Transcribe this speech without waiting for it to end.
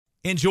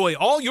Enjoy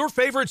all your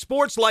favorite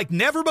sports like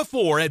never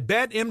before at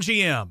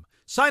BetMGM.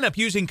 Sign up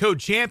using code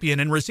CHAMPION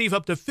and receive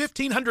up to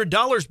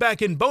 $1,500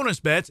 back in bonus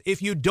bets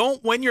if you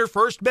don't win your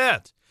first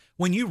bet.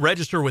 When you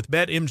register with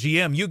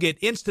BetMGM, you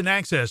get instant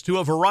access to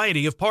a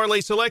variety of parlay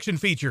selection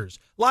features,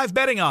 live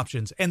betting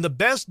options, and the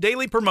best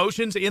daily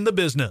promotions in the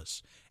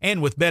business.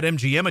 And with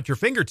BetMGM at your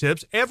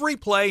fingertips, every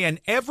play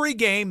and every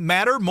game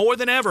matter more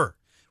than ever.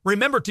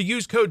 Remember to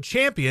use code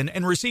CHAMPION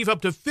and receive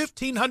up to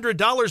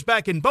 $1,500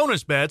 back in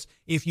bonus bets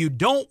if you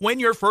don't win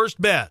your first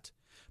bet.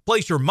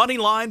 Place your money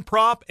line,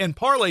 prop, and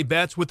parlay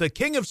bets with the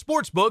king of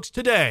sportsbooks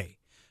today.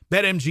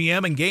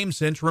 BetMGM and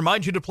GameSense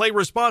remind you to play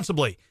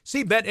responsibly.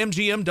 See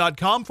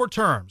BetMGM.com for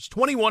terms.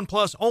 21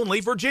 plus only,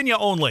 Virginia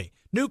only.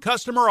 New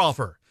customer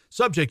offer.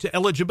 Subject to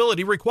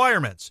eligibility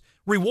requirements.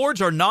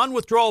 Rewards are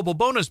non-withdrawable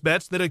bonus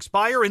bets that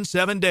expire in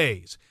 7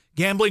 days.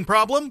 Gambling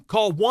problem?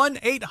 Call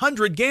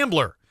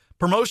 1-800-GAMBLER.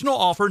 Promotional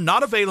offer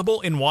not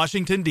available in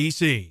Washington,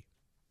 D.C.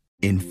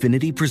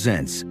 Infiniti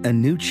presents a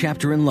new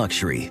chapter in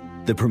luxury,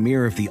 the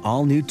premiere of the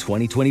all-new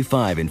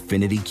 2025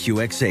 Infiniti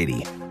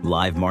QX80,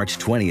 live March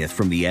 20th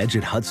from the Edge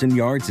at Hudson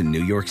Yards in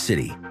New York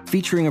City,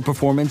 featuring a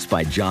performance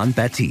by John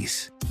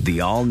Batiste.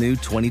 The all-new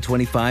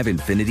 2025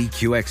 Infiniti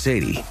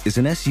QX80 is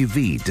an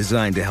SUV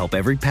designed to help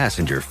every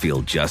passenger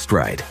feel just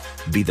right.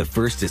 Be the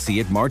first to see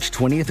it March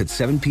 20th at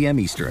 7 p.m.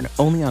 Eastern,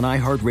 only on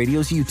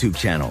iHeartRadio's YouTube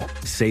channel.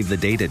 Save the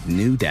date at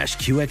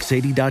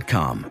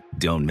new-QX80.com.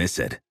 Don't miss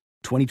it.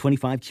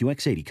 2025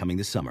 QX80 coming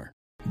this summer.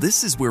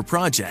 This is where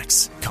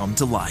projects come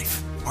to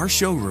life. Our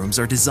showrooms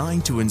are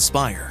designed to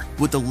inspire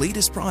with the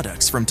latest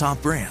products from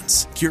top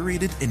brands,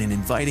 curated in an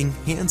inviting,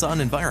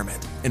 hands-on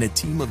environment, and a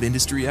team of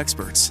industry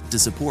experts to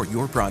support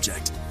your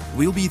project.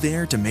 We'll be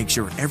there to make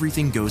sure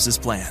everything goes as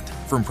planned,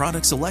 from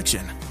product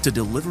selection to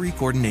delivery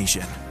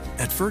coordination.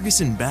 At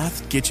Ferguson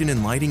Bath, Kitchen,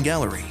 and Lighting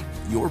Gallery,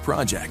 your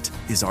project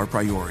is our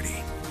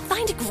priority.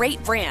 Find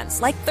great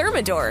brands like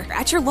Thermador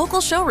at your local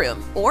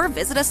showroom or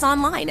visit us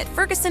online at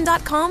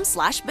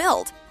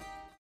ferguson.com/build.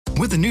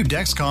 With the new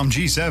Dexcom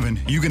G7,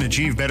 you can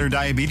achieve better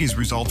diabetes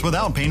results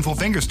without painful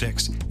finger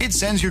sticks. It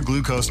sends your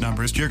glucose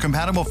numbers to your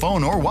compatible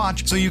phone or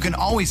watch so you can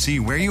always see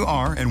where you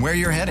are and where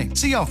you're heading.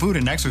 See how food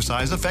and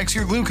exercise affects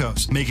your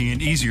glucose, making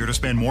it easier to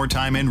spend more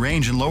time in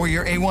range and lower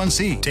your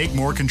A1C. Take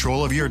more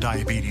control of your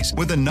diabetes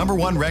with the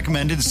 #1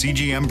 recommended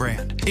CGM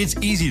brand. It's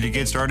easy to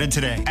get started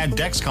today at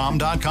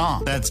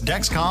Dexcom.com. That's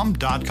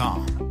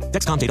Dexcom.com.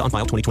 Dexcom data on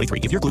file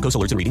 2023. If your glucose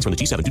alerts and readings from the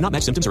G7 do not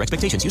match symptoms or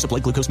expectations, use a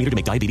blood glucose meter to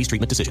make diabetes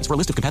treatment decisions. For a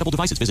list of compatible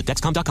devices, visit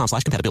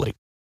Dexcom.com/compatibility.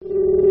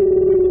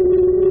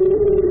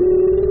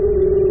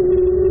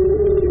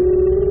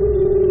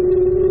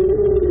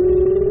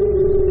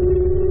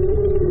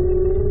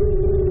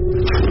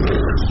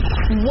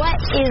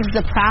 What is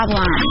the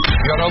problem?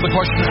 You got all the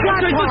questions?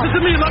 Okay, listen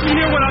to me. Let me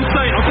hear what I'm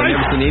saying, okay?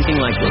 I've never seen anything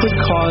like this. Could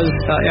cause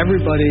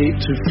everybody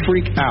to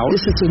freak out.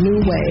 This is a new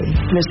way,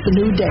 and it's the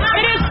new day.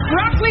 It is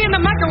broccoli in the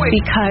microwave.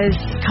 Because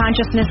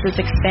consciousness is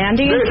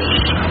expanding. This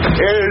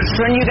is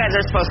when you guys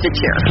are supposed to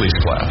cheer. Please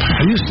clap.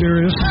 Are you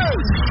serious?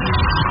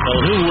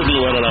 Well, who wouldn't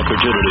want an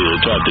opportunity to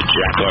talk to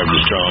Jack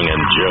Armstrong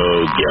and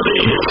Joe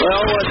Getty?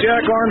 Well,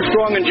 Jack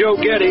Armstrong and Joe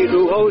Getty,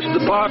 who host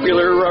the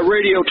popular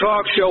radio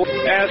talk show,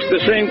 ask the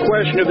same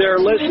question of their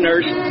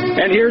listeners,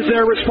 and here's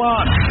their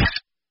response.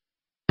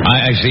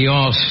 I see you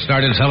all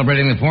started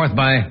celebrating the 4th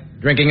by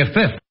drinking a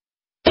 5th.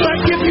 I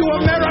give you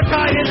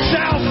America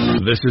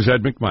itself. This is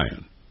Ed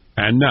McMahon.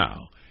 And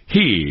now,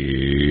 here's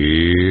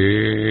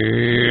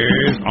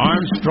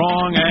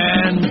Armstrong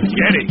and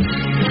Getty.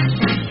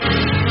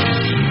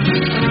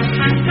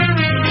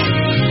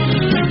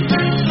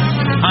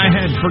 I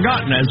had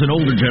forgotten, as an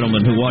older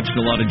gentleman who watched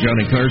a lot of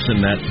Johnny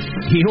Carson, that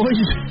he always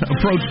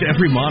approached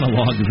every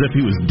monologue as if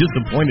he was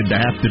disappointed to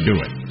have to do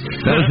it.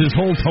 That was his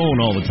whole tone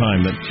all the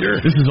time, that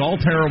this is all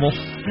terrible.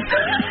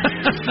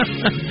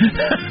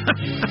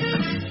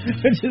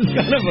 Which is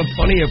kind of a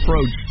funny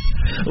approach.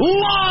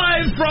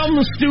 Live from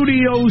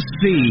Studio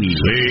C.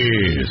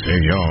 Si,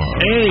 senor.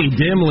 A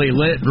dimly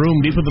lit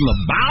room deep within the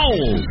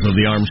bowels of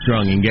the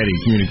Armstrong and Getty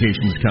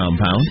Communications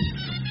compound.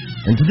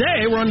 And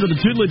today, we're under the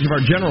tutelage of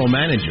our general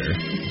manager,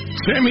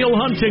 Samuel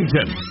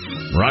Huntington,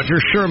 Roger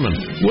Sherman,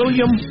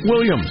 William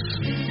Williams,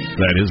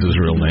 that is his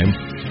real name,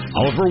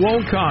 Oliver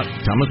Wolcott,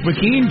 Thomas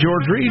McKean,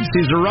 George Reed,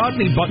 Caesar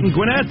Rodney, Button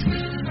Gwinnett,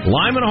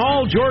 Lyman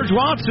Hall, George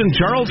Watson,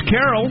 Charles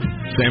Carroll,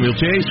 Samuel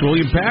Chase,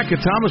 William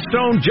Packett, Thomas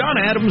Stone, John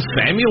Adams,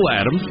 Samuel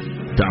Adams,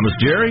 Thomas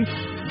Jerry,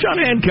 John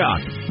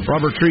Hancock,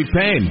 Robert Treat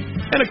Payne,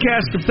 and a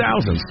cast of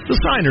thousands, the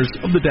signers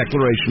of the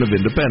Declaration of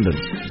Independence.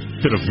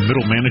 Bit of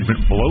middle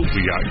management bloat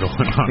we got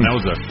going on. That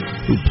was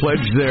who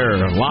pledged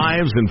their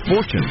lives and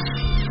fortunes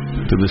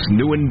to this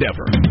new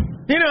endeavor.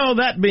 You know,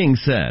 that being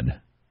said,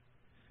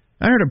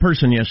 I heard a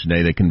person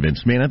yesterday that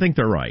convinced me, and I think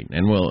they're right.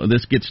 And, well,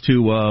 this gets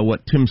to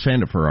what Tim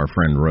Sandifer, our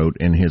friend, wrote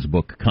in his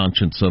book,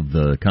 Conscience of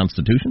the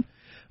Constitution,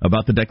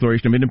 about the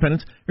Declaration of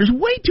Independence. There's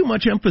way too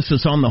much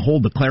emphasis on the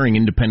whole declaring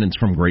independence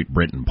from Great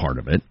Britain part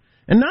of it,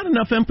 and not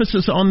enough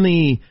emphasis on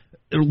the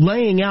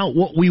laying out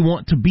what we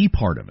want to be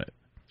part of it.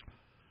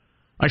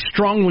 I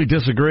strongly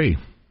disagree.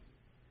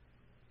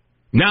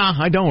 Nah,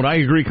 I don't. I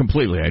agree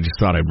completely. I just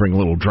thought I'd bring a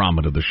little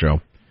drama to the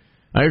show.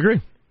 I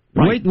agree.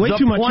 Right. Way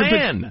too much.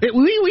 Plan.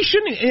 We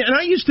shouldn't. And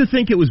I used to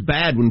think it was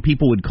bad when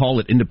people would call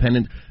it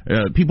Independence.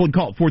 People would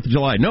call it 4th of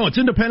July. No, it's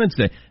Independence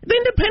Day. The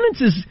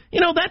independence is,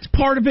 that's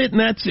part of it, and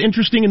that's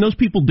interesting. And those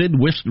people did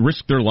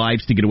risk their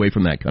lives to get away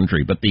from that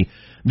country. But the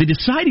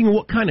deciding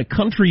what kind of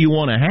country you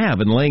want to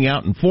have and laying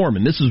out in form,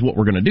 and this is what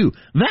we're going to do.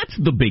 That's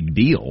the big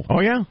deal. Oh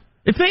yeah.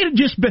 If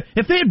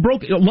they had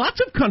broken, lots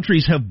of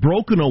countries have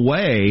broken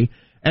away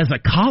as a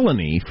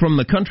colony from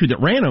the country that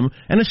ran them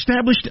and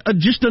established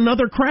just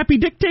another crappy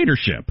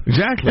dictatorship.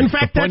 Exactly. In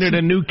fact, appointed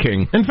a new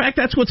king. In fact,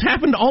 that's what's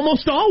happened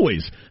almost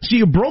always. So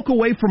you broke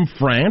away from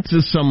France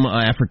as some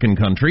African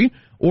country,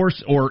 or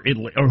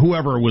Italy, or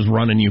whoever was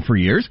running you for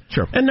years.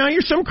 Sure. And now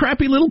you're some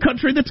crappy little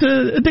country that's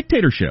a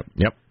dictatorship.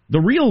 Yep. The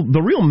real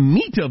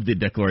meat of the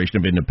Declaration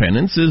of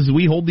Independence is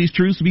we hold these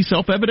truths to be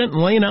self-evident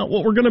and laying out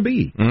what we're going to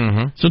be.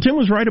 Mm-hmm. So Tim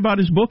was right about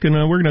his book, and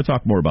we're going to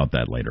talk more about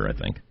that later, I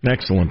think.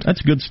 Excellent.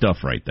 That's good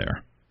stuff right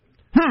there.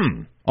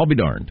 I'll be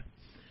darned.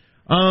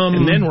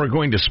 And then we're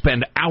going to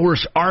spend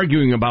hours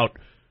arguing about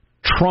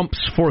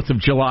Trump's 4th of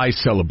July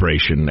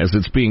celebration as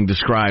it's being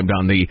described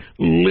on the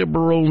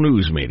liberal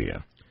news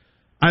media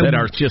that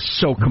are just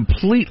so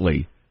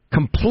completely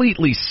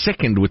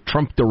sickened with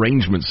Trump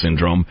derangement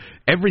syndrome.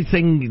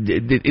 Everything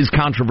is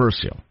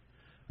controversial.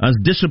 I was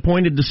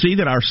disappointed to see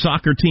that our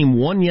soccer team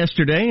won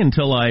yesterday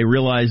until I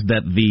realized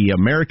that the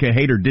America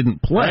hater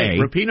didn't play. Right,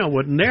 Rapinoe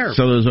wasn't there.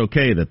 So it was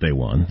okay that they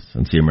won,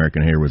 since the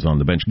American hater was on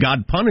the bench.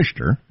 God punished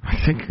her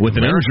with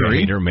an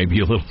injury. Hater may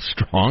be a little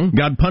strong.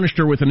 God punished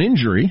her with an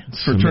injury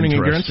for turning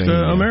against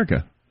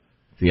America.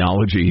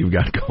 Theology you've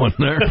got going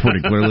there.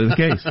 Pretty clearly the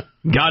case.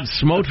 God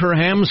smote her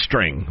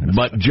hamstring,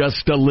 but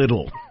just a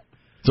little.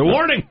 It's a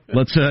warning.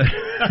 Let's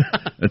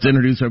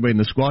introduce everybody in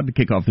the squad to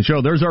kick off the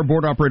show. There's our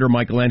board operator,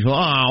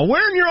 Michelangelo.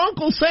 Wearing your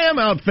Uncle Sam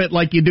outfit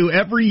like you do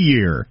every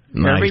year.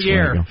 Every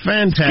year. Michael.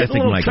 Fantastic, it's a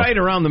little Michael. tight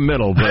around the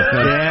middle, but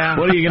yeah.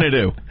 What are you going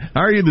to do?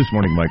 How are you this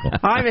morning, Michael?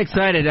 I'm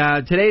excited.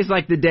 Today's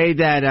like the day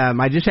that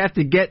I just have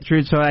to get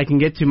through so I can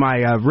get to my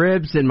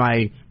ribs and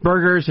my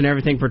burgers and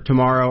everything for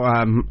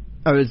tomorrow.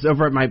 I was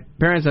over at my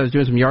parents'. I was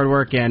doing some yard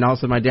work, and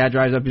also my dad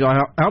drives up. He's all,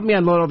 help me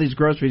unload all these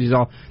groceries. He's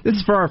all, this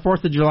is for our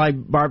 4th of July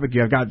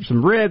barbecue. I've got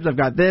some ribs. I've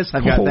got this.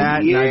 I've got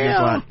that. Yeah. And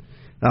I just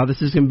thought,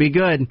 this is going to be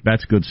good.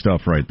 That's good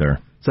stuff right there.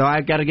 So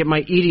I've got to get my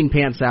eating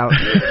pants out.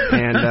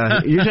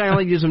 And usually I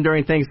only use them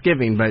during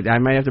Thanksgiving, but I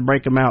might have to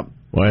break them out.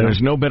 Well,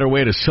 there's no better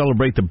way to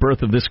celebrate the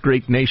birth of this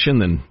great nation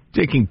than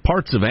taking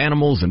parts of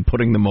animals and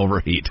putting them over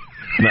heat.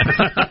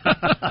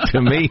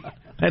 To me,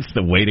 that's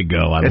the way to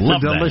go. I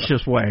love that. It's a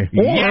delicious way.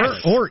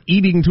 Or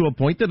eating to a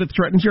point that it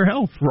threatens your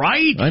health.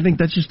 Right. I think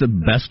that's just the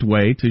best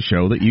way to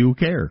show that you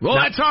care. Well,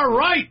 that's our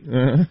right.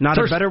 Not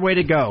a better way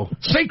to go.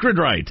 Sacred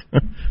right.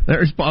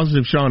 There's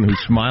Positive Sean, whose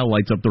smile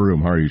lights up the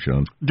room. How are you,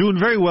 Sean? Doing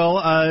very well.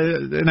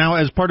 Now,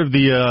 as part of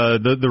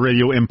the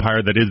radio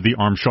empire that is the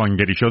Armstrong and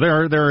Getty Show, there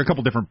are a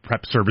couple different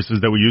prep services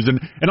that we use,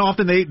 and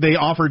often they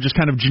offer just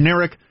kind of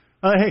generic,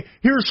 hey,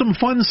 here are some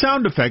fun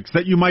sound effects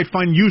that you might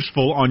find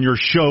useful on your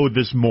show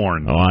this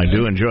morning. Oh, I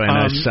do enjoy a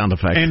nice sound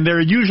effect. And they're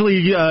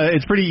usually,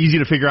 it's pretty easy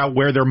to figure out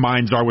where their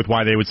minds are with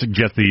why they would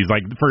suggest these.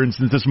 Like, for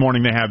instance, this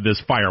morning they have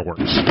this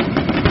fireworks.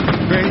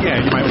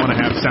 Yeah, you might want to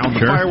have sound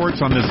of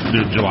fireworks on this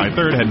July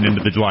 3rd, heading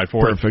into the July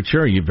 4th. Perfect,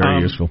 sure, you're very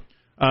useful.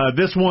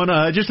 This one,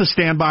 just a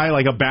standby,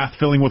 like a bath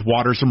filling with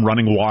water, some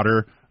running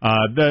water.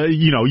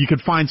 You could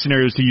find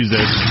scenarios to use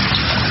this.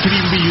 Could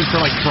even be used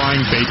for, like,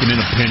 frying bacon in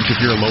a pinch if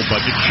you're a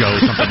low-budget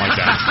show, something like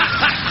that.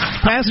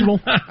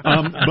 Passable.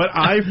 But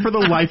I, for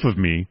the life of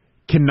me,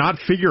 cannot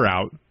figure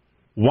out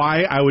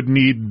why I would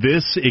need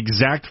this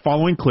exact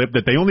following clip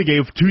that they only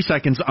gave 2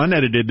 seconds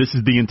unedited. This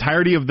is the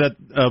entirety of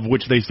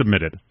which they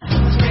submitted.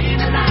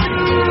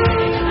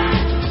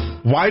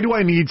 Why do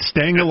I need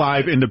Staying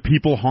Alive into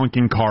people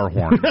honking car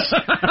horns?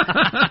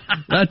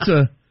 That's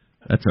a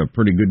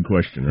pretty good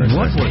question, right?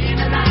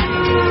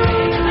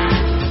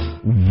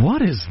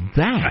 What is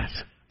that?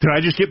 Did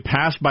I just get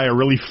passed by a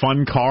really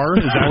fun car?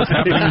 Is that what's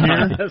happening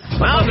here?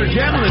 Wow, they're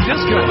jamming the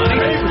disco, honey.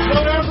 Hey,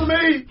 slow down for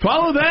me!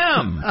 Follow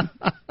them!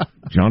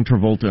 John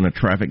Travolta in a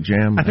traffic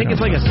jam. I think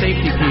it's like a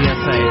safety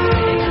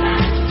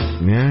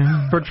PSA.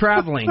 Yeah. For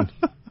traveling.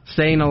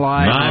 Staying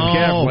alive.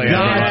 Carefully.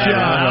 Gotcha.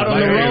 Out on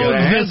the road.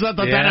 Visit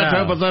the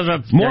tentative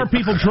position. More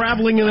people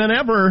traveling than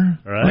ever.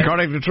 Right.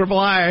 According to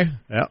AAA.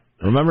 Yep.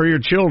 Remember your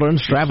children,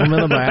 strap them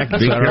in the back.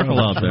 Be careful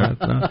out there.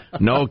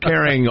 No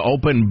carrying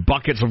open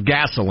buckets of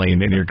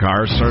gasoline in your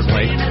car,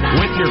 certainly,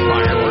 with your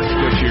fireworks,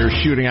 which you're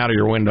shooting out of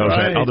your windows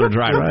at other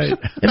drivers.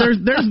 Right.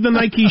 And there's the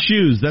Nike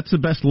shoes. That's the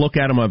best look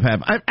at them I've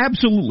had. I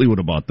absolutely would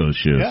have bought those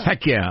shoes. Yeah.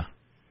 Heck yeah.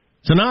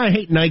 So now I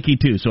hate Nike,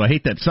 too. So I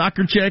hate that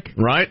soccer chick.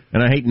 Right.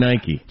 And I hate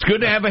Nike. It's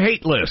good to have a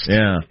hate list.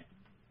 Yeah.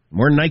 I'm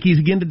wearing Nikes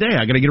again today.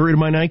 I got to get rid of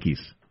my Nikes.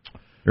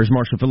 There's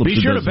Marshall Phillips.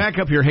 Be sure to back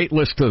up your hate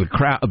list to the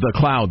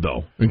cloud,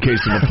 though, in case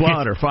of a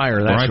flood or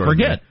fire. That or I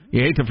forget.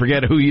 You hate to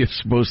forget who you're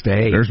supposed to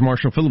hate. There's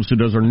Marshall Phillips, who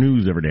does our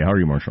news every day. How are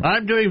you, Marshall?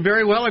 I'm doing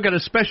very well. I've got a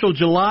special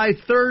July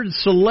 3rd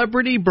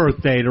celebrity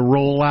birthday to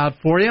roll out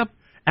for you.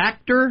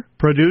 Actor,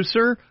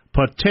 producer,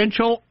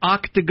 potential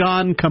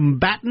octagon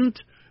combatant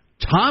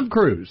Tom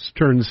Cruise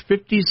turns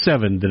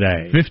 57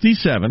 today.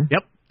 57?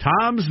 Yep.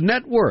 Tom's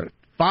net worth,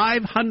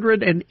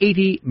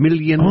 $580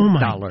 million. Oh,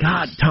 my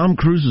God. Tom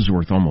Cruise is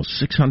worth almost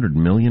 $600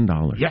 million.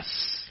 Yes.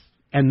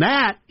 And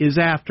that is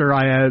after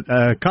I had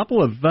a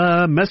couple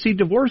of messy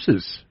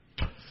divorces.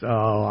 So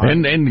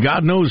and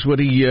God knows what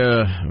he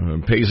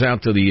pays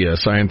out to the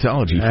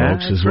Scientology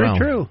folks as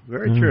well.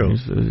 Very true.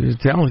 He's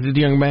a talented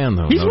young man,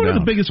 though. He's one of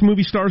the biggest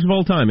movie stars of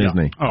all time, isn't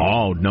he?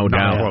 Oh, no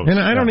doubt. And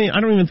I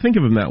don't even think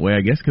of him that way,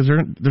 I guess, because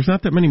there's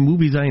not that many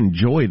movies I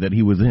enjoy that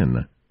he was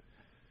in.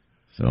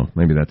 So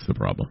maybe that's the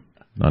problem.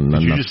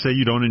 Did you just say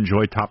you don't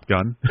enjoy Top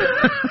Gun?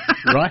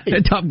 Right.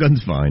 Top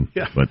Gun's fine.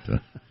 Yeah. But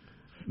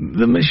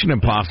the Mission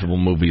Impossible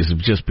movies have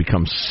just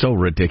become so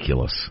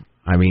ridiculous.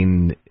 I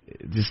mean,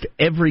 just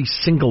every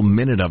single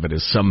minute of it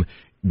is some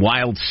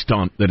wild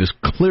stunt that is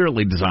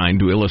clearly designed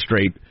to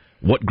illustrate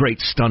what great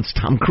stunts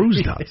Tom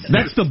Cruise does.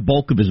 That's the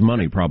bulk of his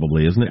money,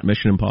 probably, isn't it?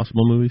 Mission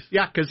Impossible movies?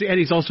 Yeah, and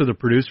he's also the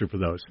producer for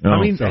those. I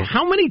mean,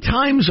 how many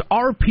times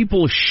are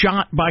people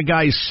shot by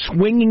guys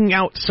swinging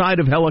outside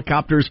of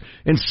helicopters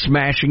and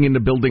smashing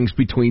into buildings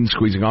between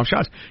squeezing off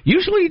shots?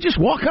 Usually you just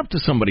walk up to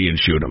somebody and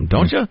shoot them,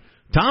 don't you?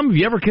 Tom, have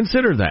you ever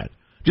considered that?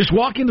 Just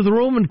walk into the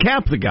room and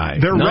cap the guy.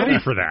 They're ready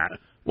for that.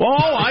 Oh,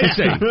 I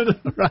see.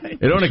 Right.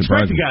 They don't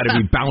expect the guy to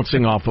be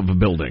bouncing off of a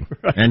building.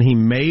 Right. And he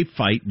may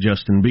fight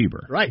Justin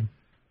Bieber. Right.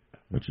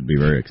 Which would be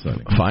very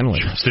exciting.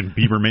 Finally. Justin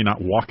Bieber may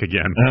not walk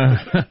again.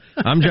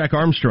 I'm Jack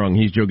Armstrong.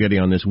 He's Joe Getty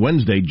on this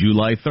Wednesday,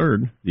 July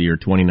 3rd, the year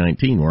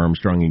 2019. We're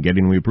Armstrong and Getty,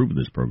 and we approve of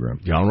this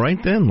program. All right,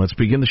 then. Let's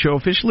begin the show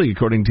officially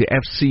according to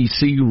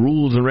FCC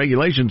rules and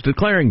regulations,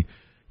 declaring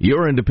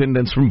your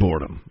independence from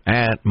boredom.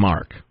 At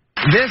Mark.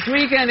 This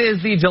weekend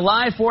is the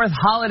July 4th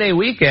holiday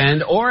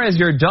weekend, or as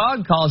your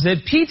dog calls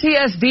it,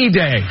 PTSD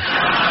Day.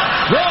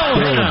 Roll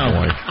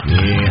boy.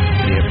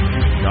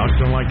 Yeah. Dogs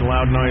don't like the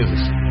loud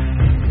noises.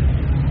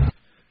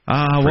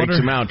 Freaks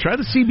them out. Try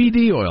the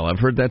CBD oil. I've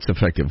heard that's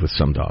effective with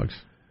some dogs.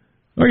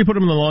 Or you put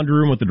them in the laundry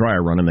room with the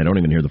dryer running, they don't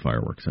even hear the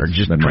fireworks. Or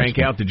just crank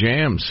out the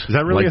jams. Is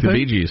that really like a the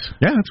thing? Bee Gees?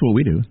 Yeah, that's what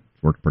we do.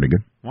 Worked pretty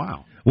good.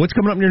 Wow. What's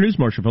coming up in your news,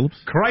 Marshall Phillips?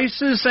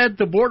 Crisis at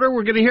the border.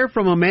 We're going to hear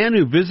from a man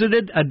who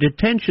visited a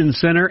detention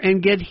center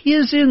and get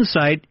his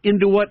insight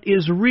into what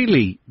is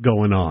really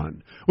going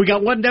on. We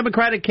got one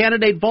Democratic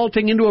candidate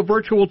vaulting into a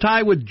virtual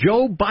tie with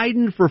Joe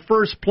Biden for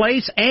first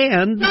place,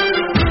 and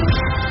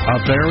a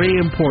very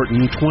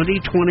important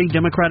 2020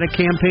 Democratic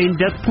campaign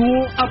death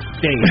pool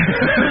update.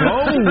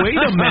 Oh, wait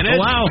a minute.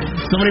 Wow.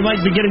 Somebody might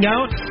be getting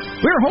out.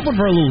 We were hoping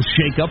for a little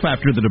shake-up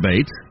after the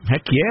debates.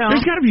 Heck yeah.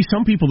 There's got to be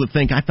some people that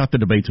think, I thought the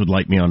debates would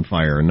light me on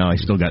fire, and now I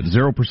still got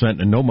 0%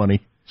 and no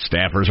money.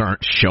 Staffers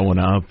aren't showing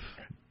up.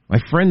 My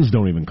friends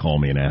don't even call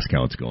me and ask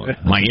how it's going.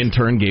 My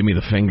intern gave me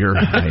the finger.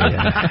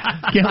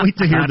 Can't wait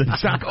to hear this.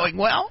 It's not going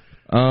well.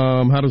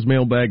 How does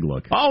mailbag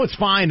look? Oh, it's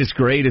fine. It's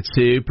great. It's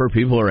super.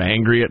 People are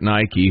angry at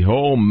Nike.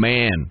 Oh,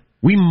 man.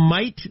 We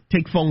might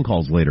take phone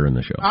calls later in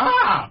the show.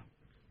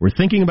 We're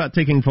thinking about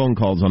taking phone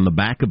calls on the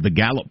back of the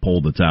Gallup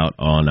poll that's out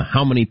on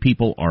how many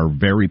people are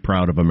very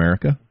proud of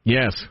America.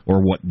 Yes.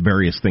 Or what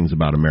various things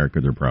about America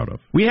they're proud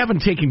of. We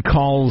haven't taken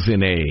calls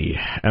in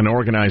an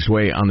organized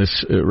way on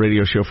this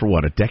radio show for,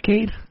 what, a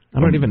decade? I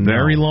don't even know.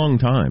 Very long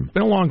time.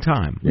 Been a long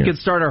time. We could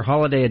start our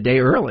holiday a day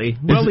early.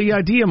 Well, the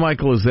idea,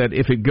 Michael, is that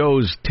if it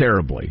goes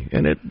terribly,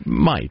 and it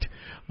might,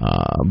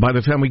 by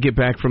the time we get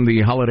back from the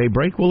holiday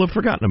break, we'll have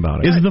forgotten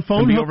about it. Is the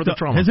phone over the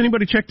trauma. Has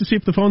anybody checked to see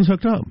if the phone's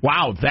hooked up?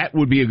 Wow, that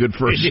would be a good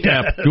first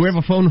step. Do we have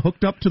a phone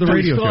hooked up to the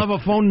radio show? We still have a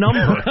phone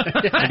number.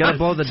 I got to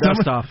blow the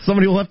dust off.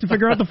 Somebody will have to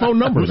figure out the phone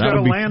number. Who's got a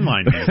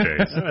landline these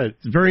days?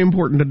 It's very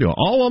important to do.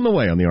 All on the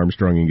way on the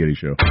Armstrong and Getty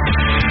Show.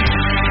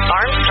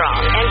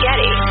 Armstrong and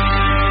Getty.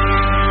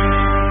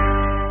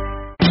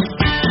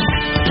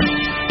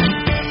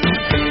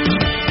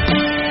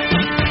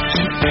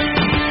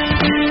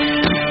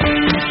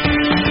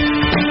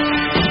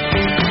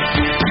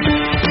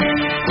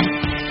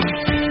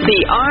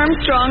 The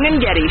Armstrong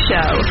and Getty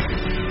Show.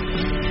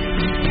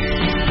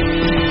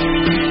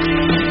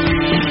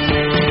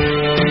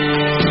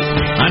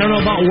 I don't know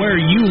about where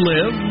you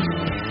live,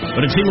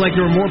 but it seemed like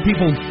there were more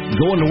people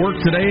going to work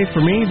today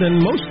for me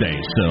than most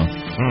days. So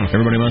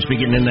everybody must be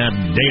getting in that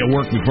day of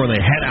work before they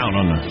head out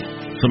on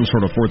some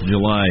sort of 4th of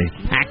July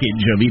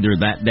package of either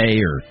that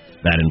day or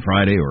that and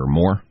Friday or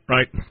more.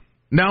 Right.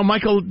 Now,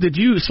 Michael, did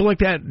you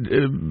select that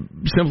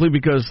simply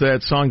because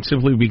it's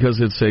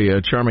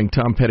a charming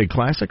Tom Petty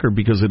classic, or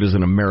because it is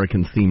an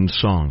American-themed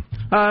song?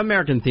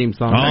 American-themed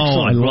song. Oh,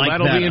 excellent. I like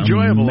that'll that. Be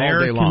enjoyable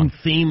American all day long.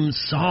 Theme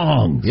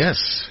songs.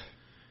 Yes.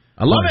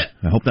 I love it.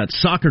 I hope that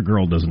soccer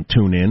girl doesn't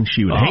tune in.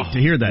 She would hate to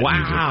hear that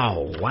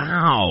music.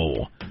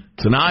 Wow.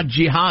 It's an odd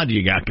jihad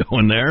you got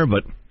going there,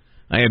 but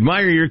I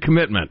admire your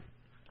commitment.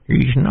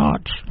 He's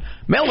not.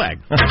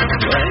 Mailbag.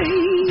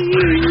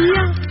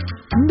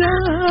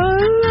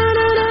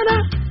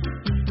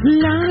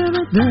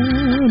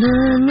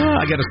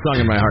 I got a song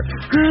in my heart.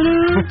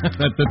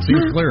 that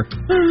seems clear.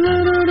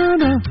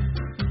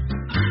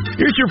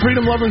 Here's your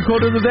freedom-loving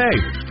quote of the day.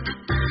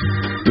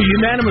 The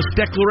unanimous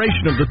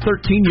declaration of the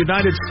 13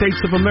 United States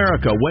of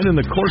America, when in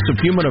the course of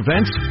human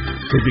events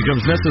it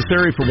becomes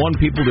necessary for one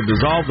people to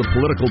dissolve the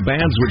political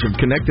bands which have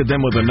connected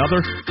them with another,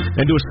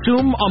 and to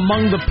assume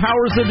among the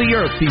powers of the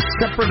earth the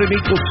separate and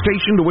equal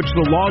station to which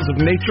the laws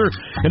of nature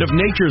and of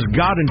nature's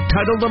God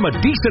entitle them, a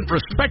decent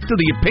respect to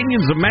the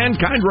opinions of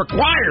mankind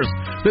requires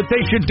that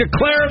they should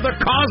declare the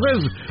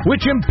causes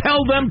which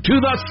impel them to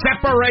the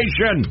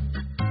separation.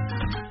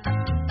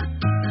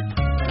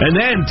 And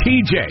then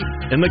TJ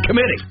and the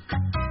committee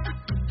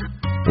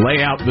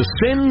lay out the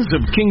sins of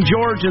King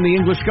George and the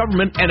English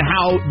government and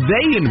how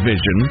they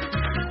envision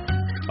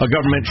a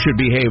government should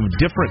behave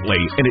differently.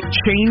 And it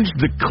changed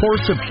the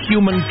course of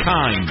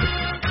humankind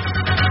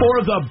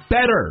for the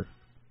better.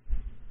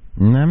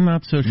 I'm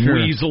not so sure.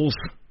 Weasels.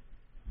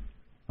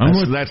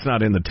 That's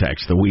not in the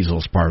text, the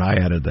weasels part. I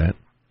added that.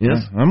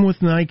 Yes? Yeah, I'm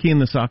with Nike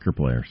and the soccer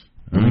players.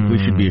 I think we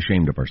should be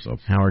ashamed of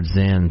ourselves. Howard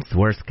Zinn, it's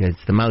worse because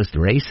it's the most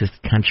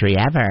racist country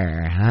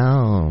ever.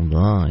 Oh,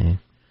 boy.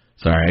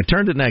 Sorry, I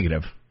turned it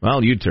negative.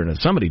 Well, you turned it.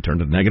 Somebody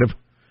turned it negative.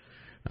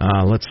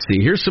 Let's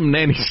see. Here's some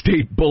nanny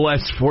state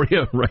bullets for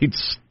you,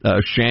 writes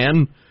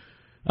Shan.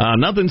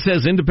 Nothing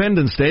says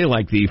Independence Day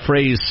like the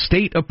phrase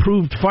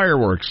state-approved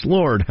fireworks.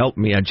 Lord, help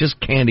me. I just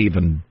can't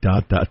even ...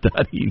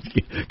 You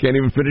can't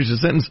even finish the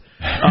sentence.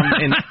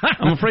 And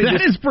I'm afraid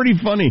that is pretty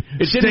funny.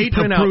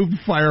 State-approved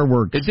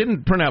fireworks. It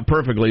didn't print out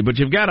perfectly, but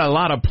you've got a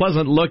lot of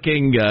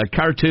pleasant-looking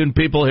cartoon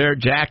people here,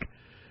 Jack.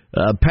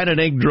 Pen and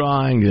ink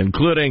drawing,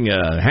 including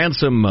a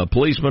handsome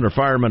policeman or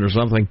fireman or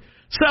something.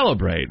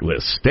 Celebrate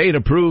with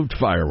state-approved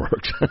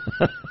fireworks.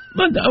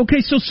 But,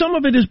 okay, so some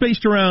of it is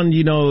based around,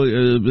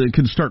 it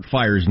could start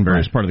fires in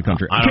various parts of the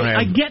country.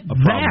 I get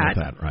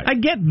that. Right. I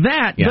get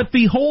that, yeah. But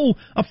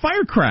a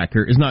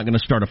firecracker is not going to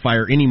start a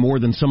fire any more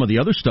than some of the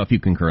other stuff you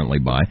can currently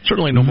buy.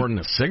 Certainly no more than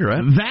a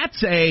cigarette.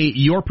 That's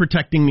you're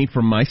protecting me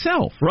from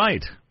myself.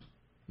 Right.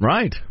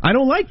 I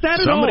don't like that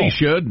at all. Somebody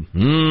should.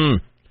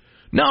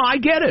 No, I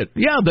get it.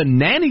 Yeah, the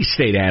nanny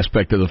state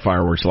aspect of the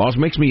fireworks laws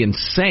makes me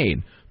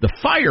insane. The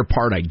fire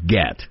part I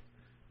get,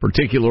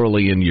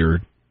 particularly in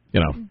your,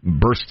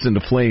 bursts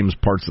into flames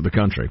parts of the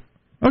country.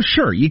 Oh,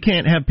 sure. You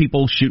can't have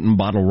people shooting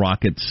bottle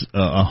rockets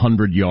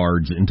 100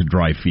 yards into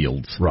dry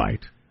fields. Right.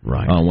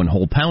 When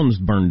whole towns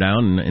burn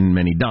down and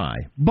many die.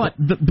 But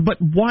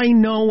why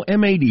no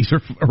M80s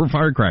or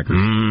firecrackers?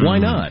 Why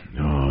not?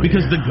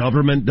 Because the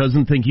government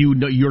doesn't think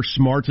you're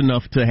smart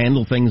enough to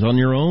handle things on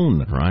your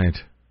own. Right.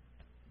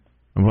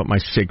 I want my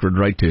sacred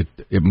right to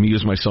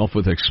amuse myself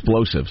with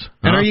explosives.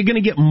 And are you going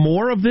to get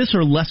more of this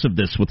or less of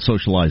this with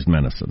socialized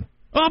medicine?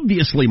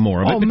 Obviously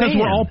more of it, because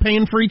we're all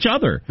paying for each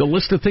other. The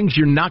list of things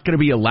you're not going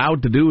to be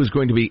allowed to do is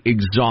going to be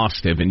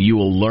exhaustive, and you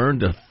will learn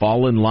to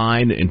fall in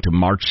line and to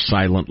march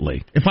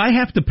silently. If I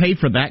have to pay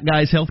for that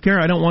guy's health care,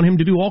 I don't want him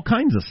to do all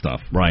kinds of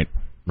stuff. Right.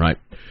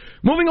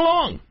 Moving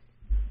along.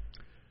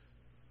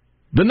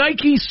 The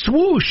Nike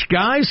swoosh,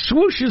 guys.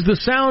 Swoosh is the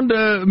sound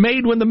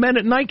made when the men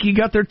at Nike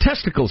got their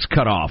testicles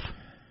cut off.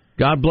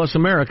 God bless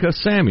America,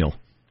 Samuel.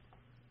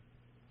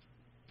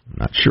 I'm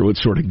not sure what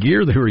sort of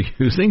gear they were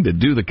using to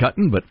do the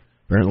cutting, but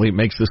apparently it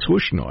makes the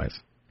swoosh noise.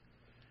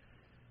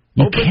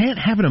 You can't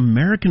have an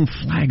American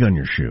flag on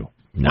your shoe.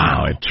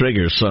 No, it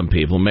triggers some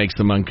people, makes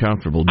them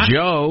uncomfortable.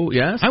 Joe,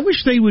 yes? I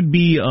wish they would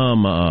be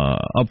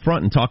up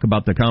front and talk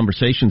about the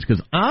conversations,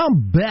 because I'll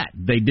bet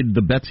they did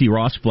the Betsy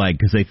Ross flag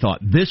because they thought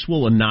this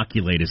will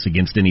inoculate us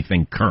against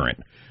anything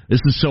current. This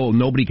is so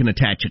nobody can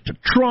attach it to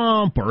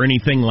Trump or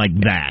anything like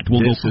that.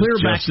 We'll go clear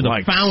back to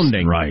the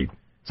founding. Right.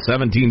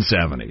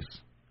 1770s.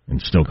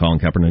 And still Colin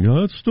Kaepernick,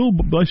 I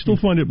still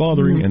find it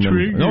bothering. And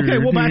then, okay,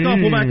 we'll back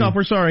off.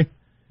 We're sorry.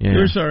 Yeah.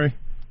 We're sorry.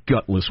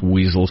 Gutless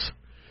weasels.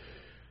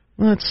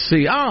 Let's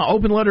see.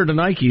 Open letter to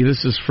Nike.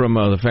 This is from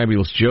the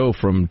fabulous Joe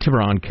from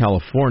Tiburon,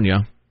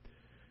 California.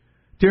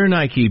 Dear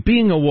Nike,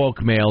 being a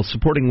woke male,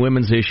 supporting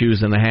women's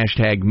issues and the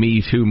hashtag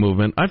 #MeToo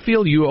movement, I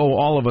feel you owe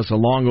all of us a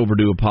long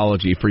overdue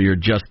apology for your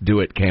Just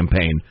Do It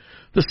campaign.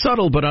 The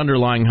subtle but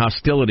underlying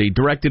hostility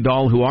directed to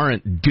all who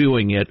aren't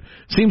doing it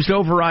seems to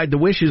override the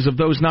wishes of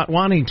those not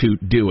wanting to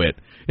do it.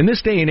 In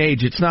this day and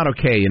age, it's not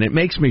okay, and it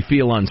makes me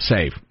feel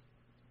unsafe.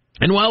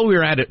 And while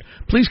we're at it,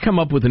 please come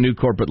up with a new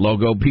corporate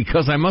logo,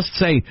 because I must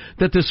say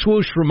that the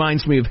swoosh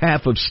reminds me of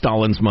half of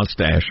Stalin's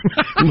mustache.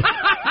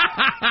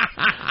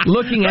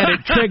 Looking at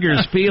it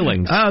triggers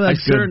feelings. Oh,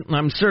 that's good.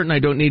 I'm certain I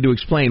don't need to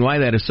explain why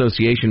that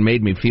association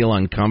made me feel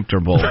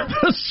uncomfortable.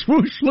 The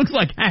swoosh looks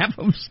like half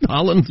of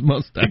Stalin's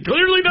mustache. It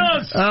clearly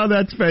does. Oh,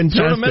 that's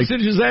fantastic. So the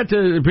message is that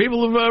to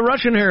people of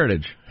Russian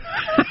heritage,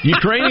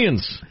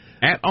 Ukrainians,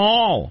 at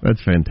all.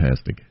 That's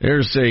fantastic.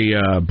 There's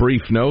a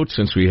brief note,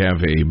 since we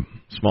have a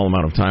small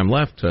amount of time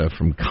left,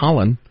 from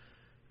Colin.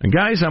 And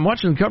guys, I'm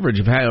watching the coverage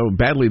of how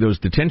badly those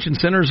detention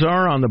centers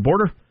are on the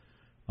border.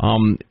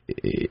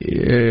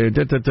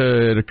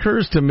 It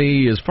occurs to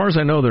me, as far as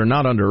I know, they're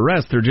not under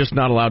arrest. They're just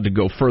not allowed to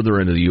go further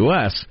into the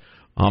U.S.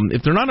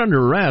 If they're not under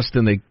arrest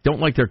and they don't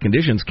like their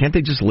conditions, can't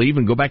they just leave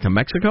and go back to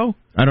Mexico?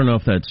 I don't know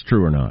if that's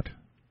true or not.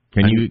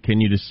 Can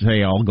you just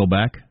say, I'll go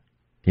back?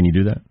 Can you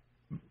do that?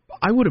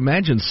 I would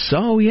imagine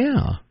so,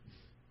 yeah.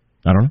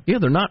 I don't know. Yeah,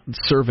 they're not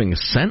serving a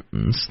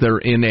sentence. They're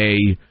in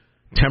a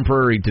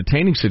temporary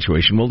detaining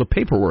situation. Well, the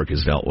paperwork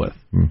is dealt with.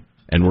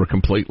 And we're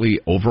completely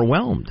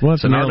overwhelmed. Well,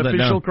 it's an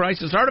artificial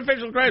crisis.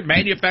 Artificial crisis.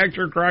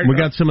 Manufactured crisis. We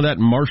got some of that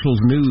in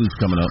Marshall's News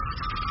coming up.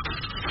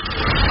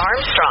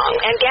 Armstrong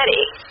and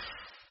Getty.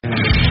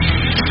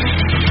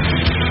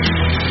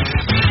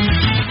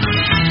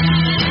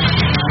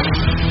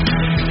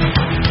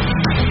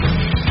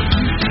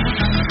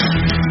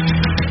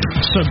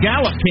 So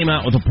Gallup came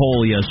out with a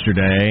poll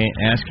yesterday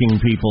asking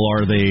people,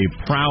 are they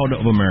proud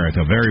of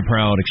America? Very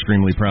proud,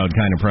 extremely proud,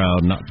 kind of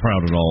proud, not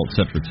proud at all,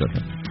 etc.,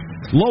 etc.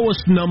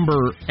 Lowest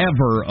number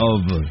ever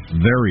of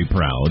very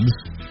prouds,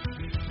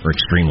 or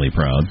extremely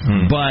proud,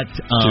 but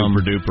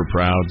super duper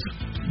proud.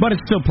 But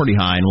it's still pretty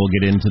high, and we'll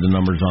get into the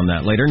numbers on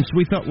that later. And so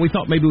we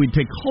thought maybe we'd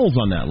take calls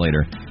on that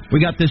later. We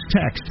got this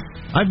text.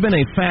 I've been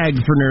a fag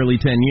for nearly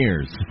 10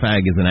 years.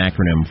 FAG is an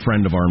acronym,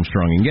 Friend of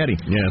Armstrong and Getty.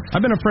 Yes. I've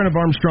been a friend of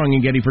Armstrong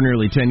and Getty for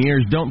nearly 10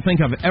 years. Don't think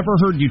I've ever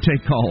heard you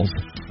take calls.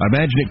 I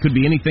imagine it could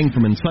be anything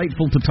from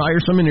insightful to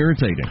tiresome and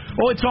irritating.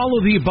 Oh, it's all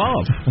of the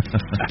above.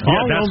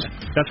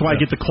 That's why I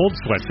get the cold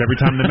sweats every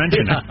time they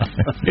mention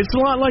it. It's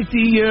a lot like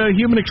the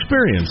human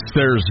experience.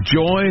 There's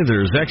joy,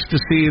 there's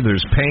ecstasy,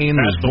 there's pain,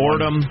 there's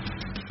boredom.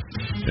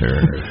 There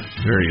are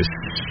various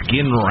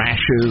skin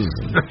rashes,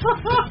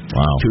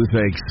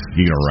 toothaches.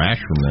 You get a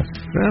rash from this.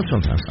 That's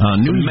sometimes.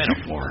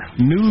 Metaphor.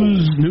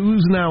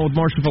 News now with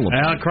Marshall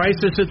Phillips.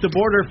 Crisis at the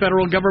border.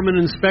 Federal government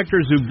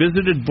inspectors who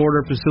visited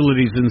border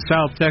facilities in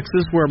South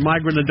Texas where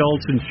migrant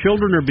adults and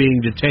children are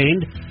being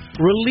detained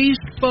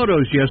released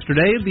photos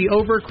yesterday of the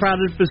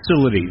overcrowded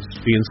facilities.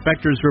 The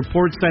inspectors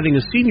report citing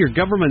a senior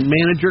government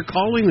manager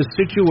calling the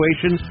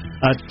situation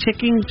a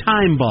ticking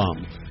time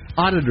bomb.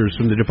 Auditors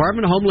from the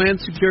Department of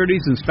Homeland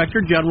Security's Inspector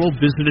General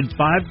visited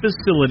 5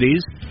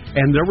 facilities,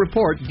 and their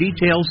report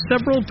details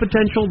several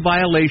potential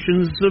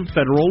violations of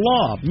federal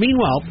law.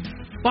 Meanwhile,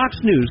 Fox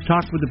News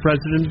talked with the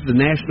president of the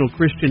National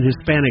Christian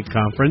Hispanic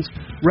Conference,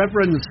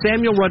 Reverend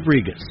Samuel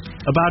Rodriguez,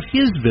 about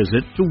his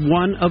visit to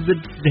one of the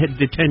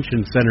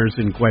detention centers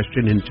in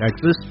question in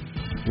Texas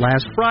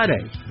last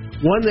Friday,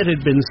 one that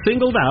had been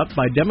singled out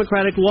by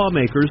Democratic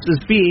lawmakers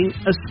as being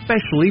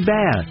especially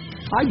bad.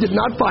 I did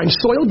not find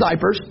soiled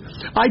diapers.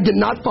 I did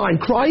not find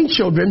crying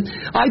children.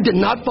 I did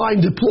not find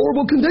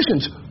deplorable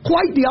conditions.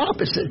 Quite the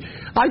opposite.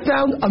 I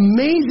found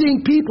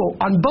amazing people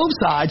on both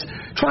sides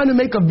trying to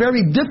make a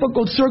very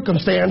difficult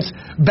circumstance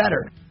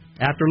better.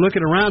 After looking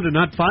around and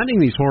not finding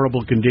these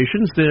horrible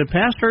conditions, the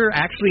pastor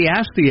actually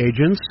asked the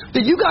agents,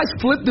 did you guys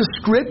flip the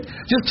script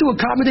just to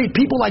accommodate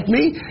people like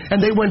me? And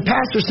they went,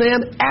 Pastor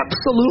Sam,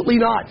 absolutely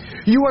not.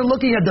 You are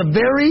looking at the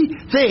very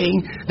thing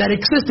that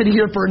existed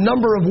here for a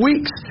number of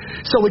weeks.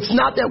 So it's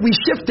not that we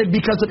shifted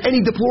because of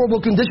any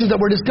deplorable conditions that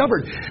were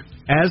discovered.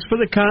 As for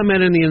the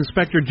comment in the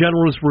Inspector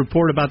General's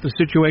report about the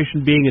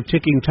situation being a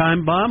ticking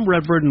time bomb,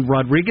 Reverend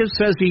Rodriguez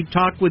says he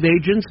talked with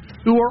agents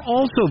who are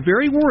also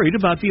very worried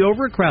about the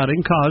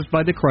overcrowding caused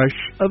by the crush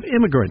of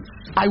immigrants.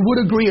 I would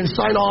agree and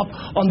sign off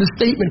on the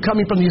statement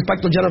coming from the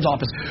Inspector General's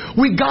office.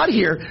 We got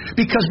here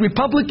because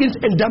Republicans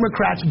and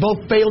Democrats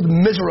both failed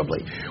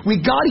miserably.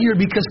 We got here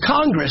because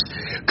Congress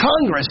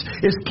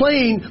is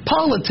playing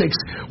politics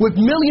with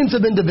millions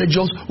of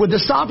individuals, with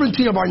the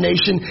sovereignty of our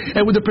nation,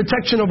 and with the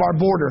protection of our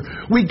border.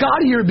 We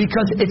got here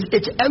because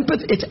it's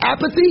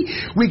apathy.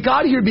 We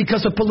got here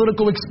because of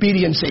political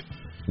expediency.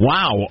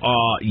 Wow.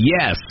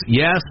 Yes,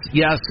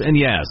 and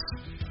yes.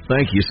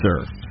 Thank you,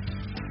 sir.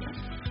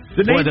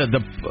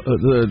 The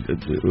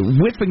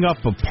whipping up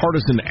of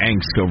partisan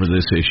angst over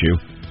this issue,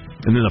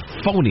 and then the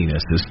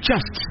phoniness is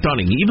just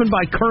stunning, even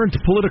by current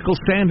political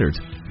standards.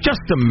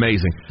 Just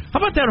amazing. How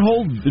about that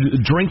whole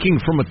drinking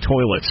from a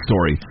toilet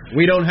story?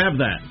 We don't have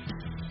that.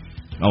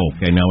 Oh,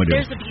 okay, now we do.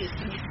 There's abuse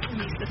in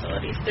these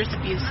facilities. There's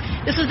abuse.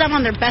 This was done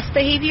on their best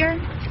behavior,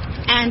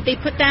 and they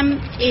put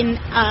them in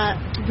a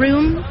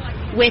room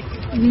with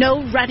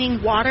no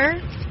running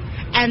water,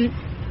 and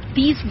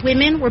these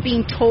women were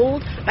being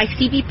told by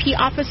CBP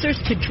officers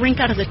to drink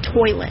out of the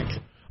toilet.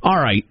 All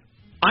right.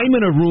 I'm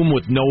in a room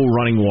with no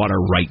running water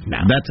right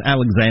now. That's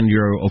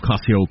Alexandria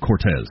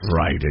Ocasio-Cortez.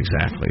 Right,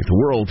 exactly. The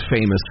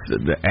world-famous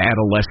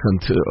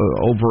adolescent,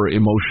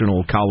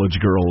 over-emotional college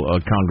girl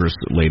Congress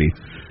lady.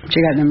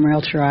 She got them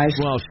realtor eyes.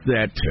 Well,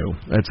 that too.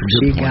 That's a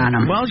good point. Got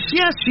them. Well,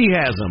 yes, she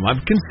has them.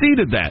 I've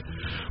conceded that.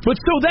 But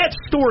so that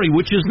story,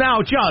 which is now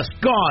just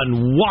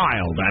gone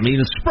wild, I mean,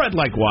 it's spread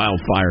like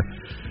wildfire.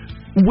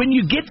 When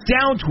you get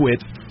down to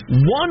it,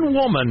 one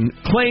woman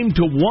claimed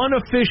to one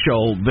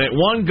official that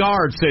one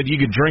guard said you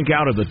could drink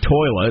out of the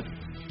toilet.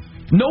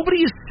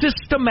 Nobody is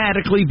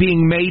systematically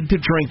being made to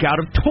drink out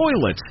of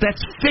toilets.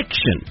 That's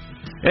fiction.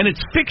 And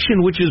it's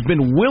fiction which has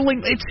been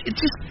it's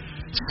just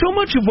so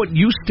much of what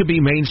used to be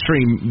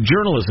mainstream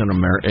journalism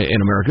in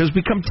America has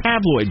become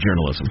tabloid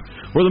journalism,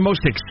 where the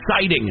most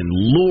exciting and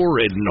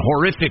lurid and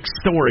horrific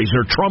stories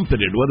are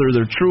trumpeted, whether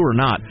they're true or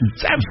not.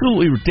 It's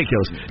absolutely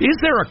ridiculous. Is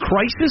there a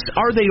crisis?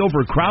 Are they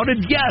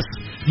overcrowded? Yes.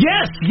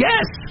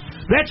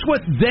 That's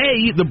what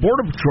the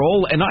Border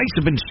Patrol and ICE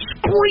have been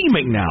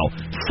screaming now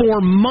for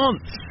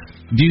months.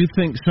 Do you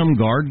think some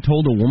guard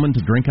told a woman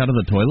to drink out of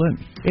the toilet?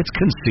 It's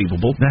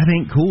conceivable. That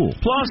ain't cool.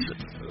 Plus,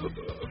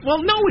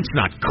 well, no, it's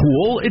not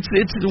cool. It's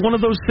one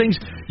of those things,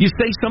 you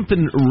say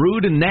something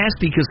rude and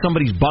nasty because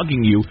somebody's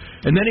bugging you,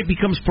 and then it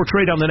becomes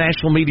portrayed on the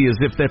national media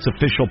as if that's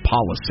official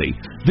policy.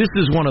 This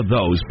is one of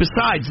those.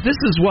 Besides, this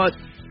is what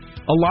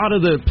a lot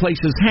of the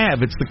places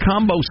have. It's the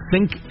combo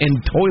sink and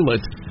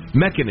toilet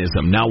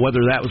mechanism. Now,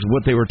 whether that was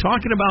what they were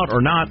talking about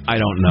or not, I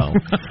don't know.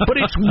 But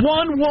it's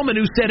one woman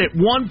who said at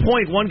one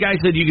point, one guy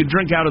said you could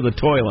drink out of the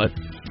toilet,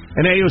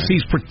 and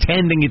AOC's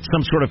pretending it's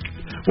some sort of,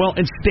 well,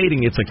 and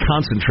stating it's a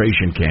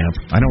concentration camp.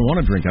 I don't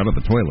want to drink out of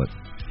the toilet.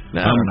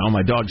 I don't know.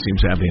 My dog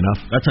seems happy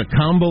enough. That's a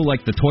combo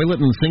like the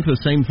toilet and the sink, the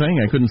same thing?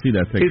 I couldn't see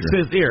that picture. It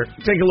says, here,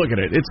 take a look at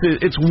it.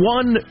 It's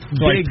one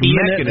big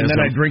mechanism. And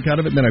then I drink out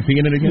of it, and then I pee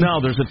in it again? No,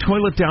 there's a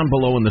toilet down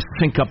below and the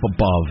sink up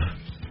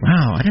above.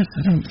 Wow, I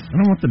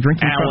don't want the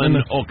drinking Alan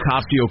fountain.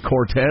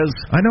 Ocasio-Cortez.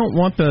 I don't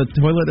want the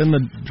toilet and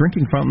the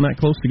drinking fountain that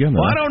close together.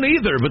 Well, I don't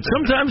either, but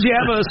sometimes you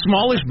have a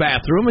smallish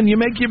bathroom and you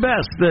make your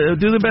best.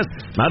 Do the best.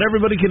 Not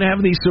everybody can have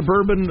the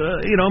suburban,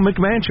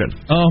 McMansion.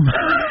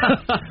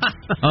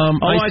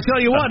 I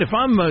tell you what, if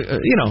I'm,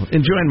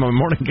 enjoying my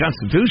morning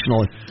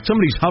constitutional and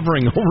somebody's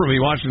hovering over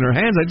me washing their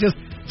hands, it's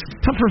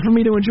tougher for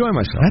me to enjoy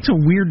myself. That's a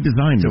weird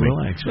design to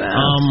relax.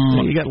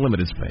 Well, you got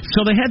limited space.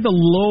 So they had a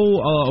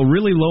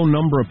really low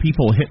number of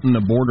people hitting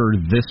the border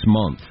this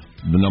month.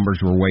 The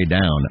numbers were way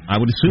down. I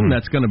would assume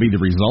that's going to be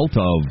the result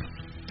of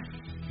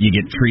you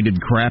get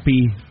treated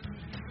crappy.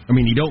 I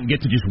mean, you don't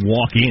get to just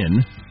walk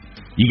in.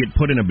 You get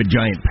put in a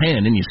giant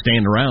pen and you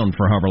stand around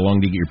for however long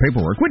to get your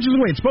paperwork, which is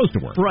the way it's supposed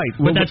to work. Right.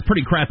 But that's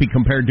pretty crappy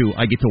compared to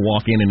I get to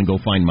walk in and go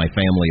find my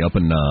family up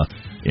in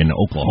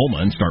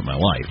Oklahoma and start my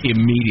life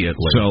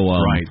immediately. So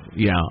right.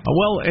 Yeah.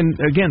 Well, and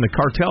again, the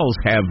cartels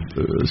have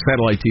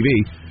satellite TV,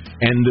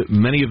 and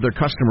many of their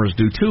customers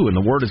do too. And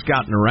the word has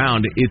gotten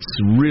around. It's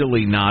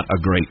really not a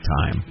great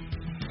time,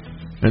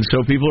 and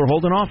so people are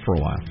holding off for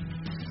a while.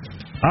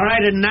 All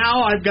right, and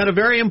now I've got a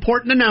very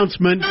important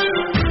announcement.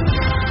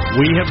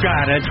 We have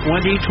got a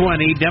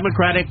 2020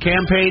 Democratic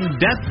campaign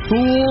death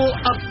pool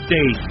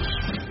update.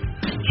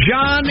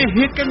 John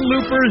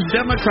Hickenlooper's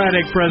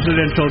Democratic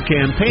presidential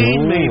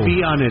campaign may be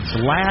on its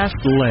last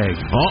leg.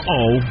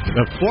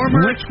 The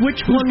former...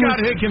 Which one got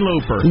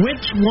Hickenlooper?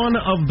 Which one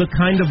of the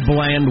kind of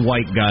bland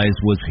white guys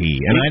was he?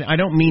 And I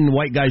don't mean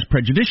white guys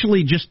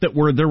prejudicially, just that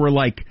there were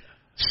like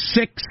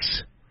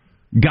 6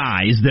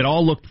 guys that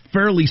all looked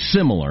fairly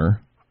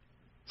similar,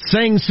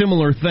 saying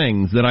similar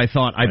things that I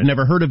thought, I've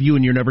never heard of you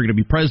and you're never going to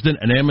be president,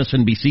 and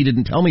MSNBC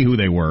didn't tell me who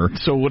they were.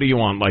 So what do you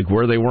want, like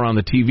where they were on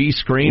the TV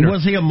screen?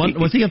 Was he a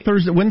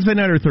Wednesday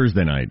night or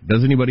Thursday night?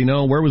 Does anybody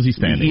know? Where was he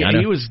standing? Yeah,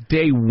 he was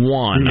day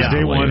one. He was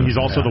day one. He's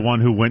also the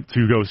one who went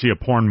to go see a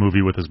porn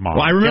movie with his mom.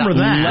 Well, I remember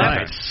that.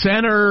 Left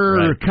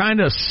center,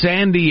 kind of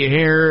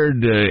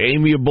sandy-haired,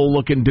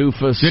 amiable-looking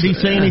doofus. Did he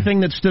say anything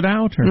that stood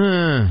out?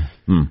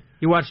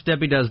 He watched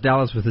Debbie Does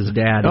Dallas with his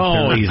dad.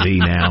 Oh, easy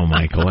now,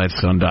 Michael.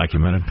 That's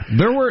undocumented.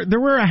 There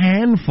were a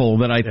handful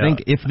that I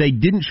think if they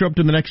didn't show up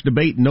to the next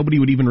debate, nobody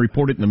would even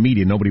report it in the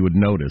media. Nobody would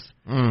notice.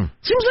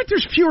 Seems like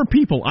there's fewer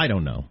people. I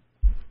don't know.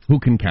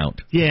 Who can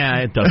count? Yeah,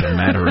 it doesn't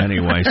matter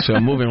anyway. So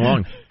moving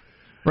along.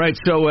 Right,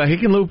 so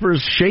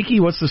Hickenlooper's shaky.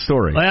 What's the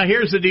story? Well,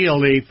 here's the deal.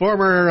 The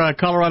former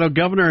Colorado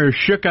governor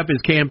shook up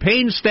his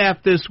campaign staff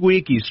this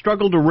week. He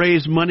struggled to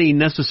raise money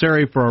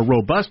necessary for a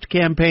robust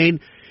campaign.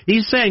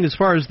 He's saying, as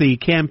far as the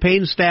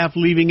campaign staff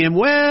leaving him,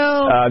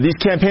 these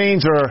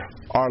campaigns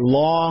are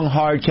long,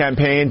 hard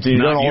campaigns, and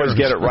you don't always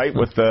get it right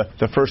with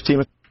the first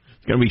team. It's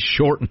going to be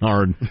short and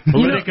hard.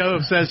 Politico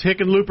says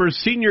Hickenlooper's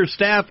senior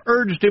staff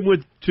urged him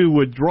to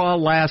withdraw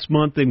last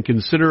month and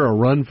consider a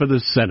run for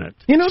the Senate.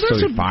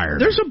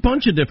 There's a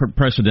bunch of different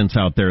precedents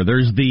out there.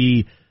 There's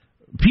the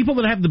people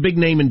that have the big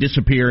name and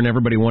disappear, and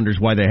everybody wonders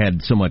why they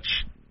had so much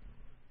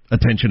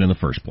attention in the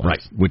first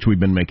place, which we've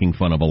been making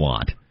fun of a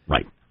lot.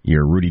 Right.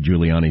 Your Rudy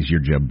Giuliani's, your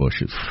Jeb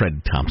Bush's,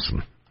 Fred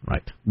Thompson.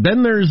 Right.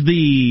 Then there's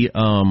the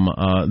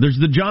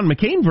John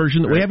McCain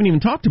version that we haven't even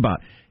talked about.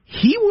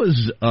 He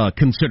was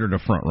considered a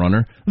front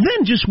runner,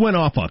 then just went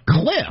off a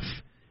cliff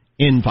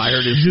in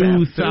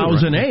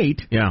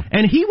 2008. Yeah.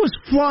 And he was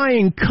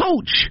flying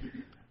coach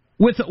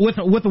with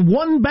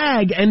one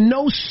bag and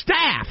no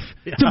staff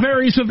to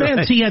various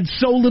events. He had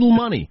so little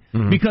money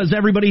because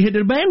everybody had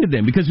abandoned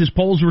him because his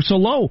polls were so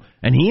low,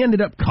 and he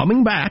ended up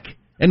coming back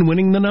and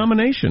winning the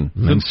nomination.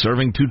 And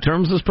serving 2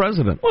 terms as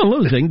president. Well,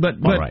 losing, but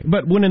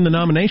winning the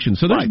nomination.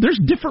 So there's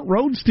different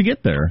roads to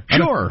get there.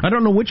 Sure. I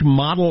don't know which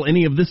model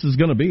any of this is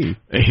going to be.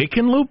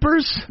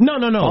 Hickenloopers? No.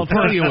 I'll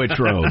tell you which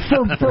road.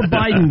 For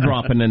Biden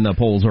dropping in the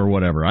polls or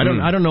whatever. I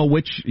don't know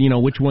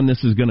which one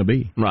this is going to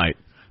be. Right.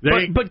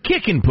 But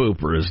Kicking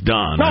Pooper is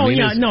done. Oh, he's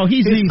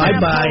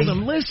bye-bye. Told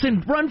him,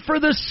 listen, run for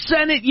the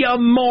Senate, you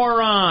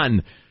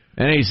moron.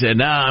 And he said,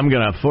 I'm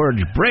going to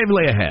forge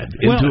bravely ahead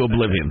into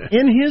oblivion.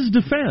 In his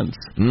defense,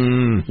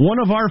 one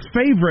of our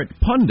favorite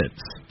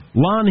pundits,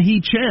 Lan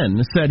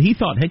He-chen, said he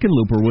thought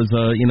Hickenlooper was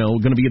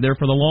going to be there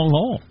for the long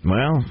haul.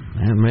 Well,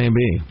 it may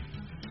be.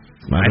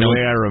 By the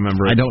way I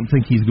remember it. I don't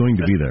think he's going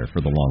to be there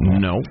for the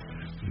long haul.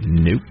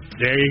 Nope.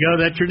 There you go.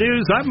 That's your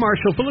news. I'm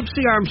Marshall Phillips,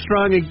 the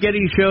Armstrong and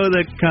Getty Show,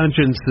 the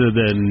conscience of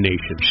the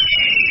nation.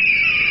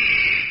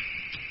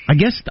 I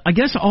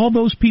guess all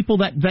those people,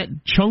 that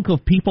chunk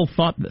of people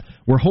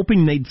were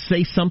hoping they'd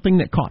say something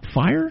that caught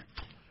fire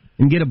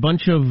and get a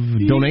bunch of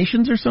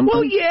donations or something?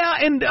 Well, yeah,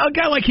 and a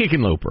guy like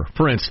Hickenlooper,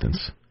 for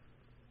instance.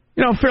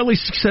 You know, a fairly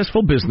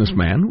successful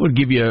businessman would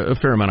give you a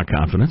fair amount of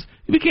confidence.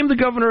 He became the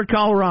governor of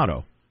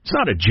Colorado. It's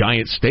not a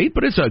giant state,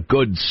 but it's a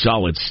good,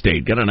 solid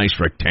state. Got a nice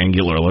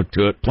rectangular look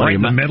to it. Right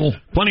in the middle.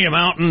 Plenty of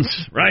mountains.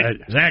 Right,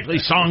 exactly.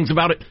 Songs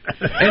about it.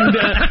 And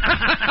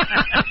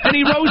and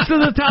he rose to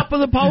the top of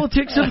the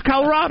politics of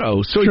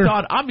Colorado. So he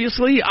thought,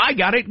 obviously, I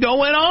got it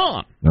going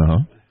on. Uh-huh.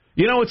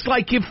 You know, it's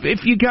like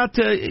if you got,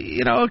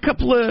 a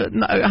couple of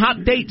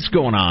hot dates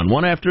going on,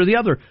 one after the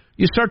other.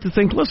 You start to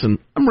think, listen,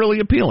 I'm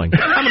really appealing.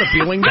 I'm an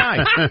appealing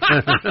guy.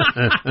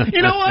 You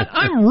know what?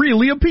 I'm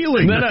really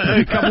appealing. Then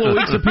a couple of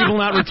weeks of people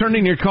not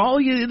returning your call,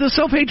 the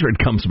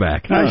self-hatred comes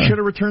back. I should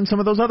have returned some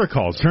of those other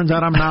calls. Turns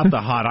out I'm not the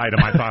hot item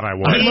I thought I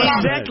was.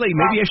 Exactly.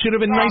 Maybe I should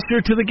have been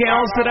nicer to the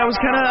gals that I was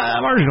kind of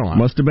marginal on.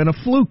 Must have been a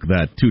fluke,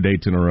 that 2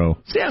 dates in a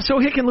row. Yeah,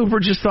 so Hickenlooper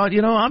just thought,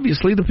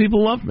 obviously the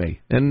people love me.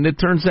 And it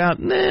turns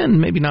out,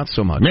 maybe not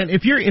so much. Man,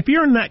 if you're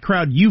in that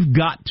crowd, you've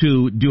got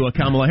to do a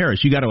Kamala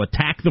Harris. You got to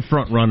attack the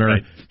front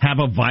runner, have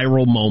a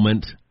viral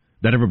moment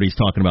that everybody's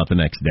talking about the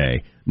next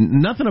day.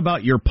 Nothing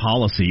about your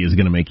policy is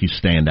going to make you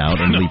stand out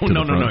and leap to the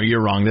front. No,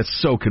 you're wrong. That's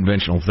so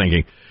conventional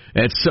thinking.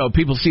 It's so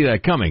people see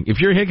that coming. If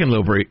you're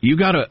Hickenlooper, you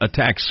got to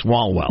attack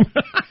Swalwell.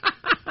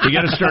 You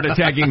got to start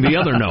attacking the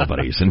other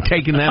nobodies and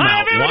taking them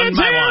out one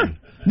by one.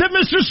 That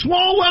Mr.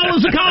 Swalwell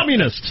is a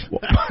communist.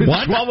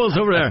 What? Swalwell's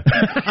over there.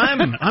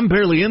 I'm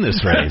barely in this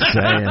race.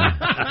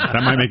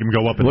 That might make him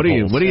go up in the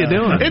polls. What are you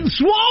doing? In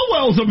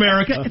Swalwell's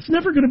America, it's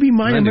never going to be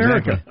my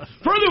America.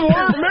 Exactly.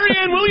 Furthermore,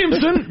 Marianne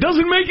Williamson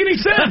doesn't make any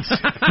sense.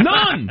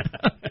 None.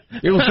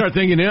 You'll start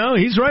thinking,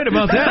 he's right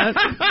about that.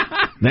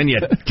 Then you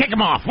kick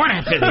him off one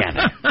after the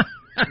other.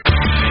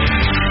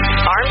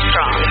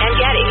 Armstrong and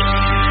Getty.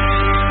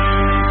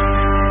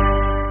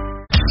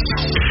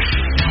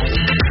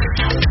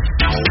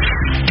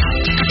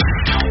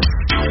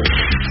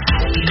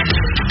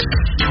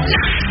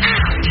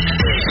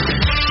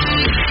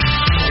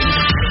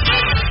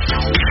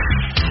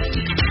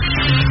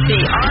 The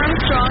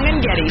Armstrong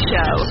and Getty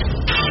Show.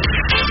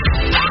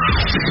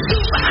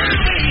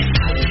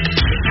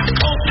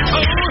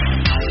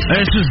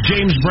 This is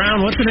James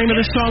Brown. What's the name of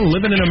this song?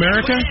 Living in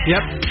America?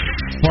 Yep.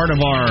 Part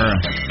of our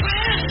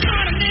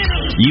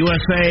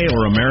USA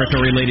or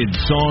America-related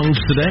songs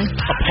today.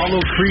 Apollo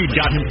Creed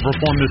got him to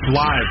perform this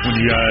live when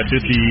he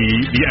did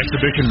the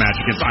exhibition match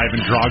against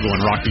Ivan Drago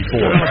in Rocky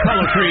IV. Well,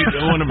 Apollo Creed,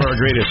 one of our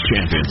greatest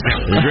champions,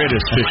 the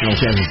greatest fictional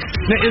champions.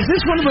 Now, is this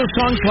one of those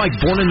songs like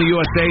Born in the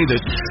USA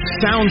that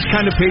sounds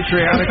kind of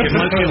patriotic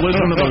unless you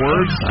listen to the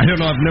words? I don't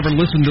know. I've never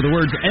listened to the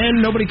words,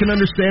 and nobody can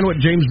understand what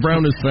James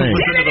Brown is saying.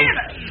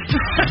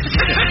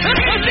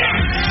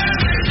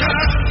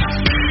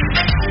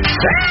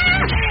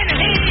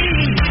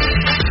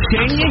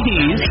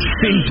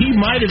 He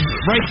might have,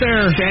 right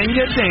there,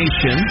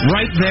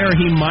 right there,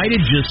 he might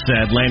have just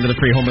said, land of the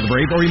free, home of the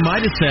brave, or he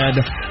might have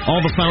said, all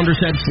the founders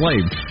had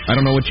slaves. I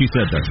don't know what you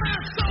said there.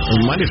 Or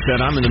he might have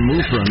said, I'm in the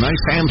mood for a nice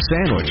ham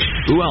sandwich.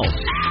 Who else?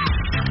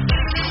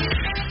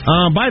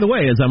 By the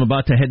way, as I'm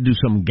about to head to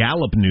some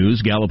Gallup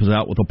news, Gallup is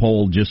out with a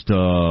poll just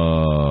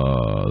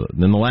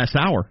in the last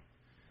hour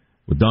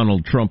with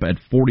Donald Trump at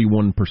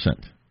 41%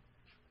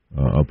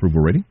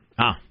 approval rating.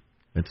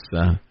 It's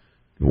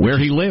where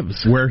he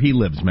lives. Where he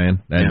lives,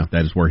 man.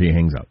 That is where he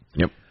hangs out.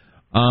 Yep.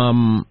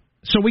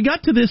 So we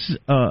got to this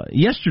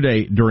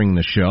yesterday during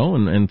the show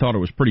and thought it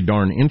was pretty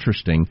darn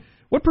interesting.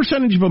 What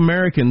percentage of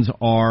Americans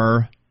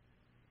are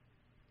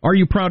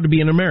you proud to be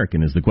an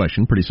American is the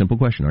question. Pretty simple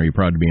question. Are you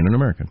proud to be an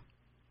American?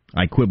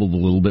 I quibbled a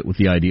little bit with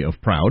the idea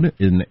of proud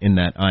in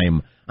that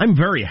I'm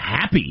very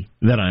happy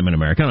that I'm an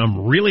American.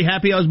 I'm really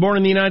happy I was born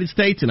in the United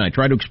States, and I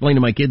try to explain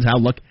to my kids how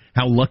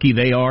lucky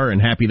they are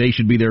and happy they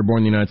should be there born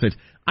in the United States.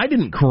 I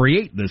didn't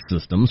create this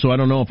system, so I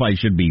don't know if I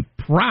should be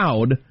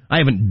proud. I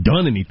haven't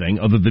done anything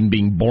other than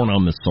being born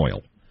on this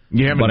soil.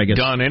 You haven't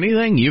done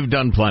anything? You've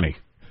done plenty.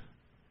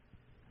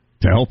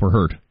 To help or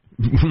hurt.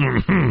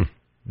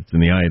 It's in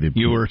the eye of the...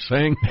 You were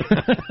saying?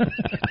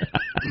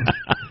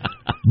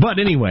 But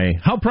anyway,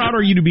 how proud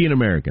are you to be an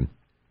American?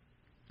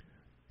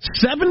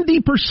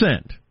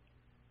 70%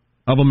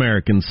 of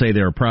Americans say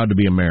they're proud to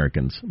be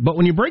Americans. But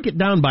when you break it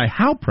down by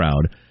how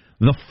proud,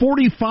 the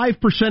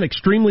 45%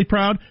 extremely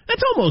proud,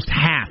 that's almost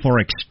half are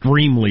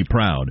extremely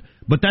proud.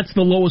 But that's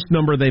the lowest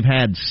number they've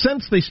had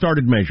since they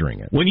started measuring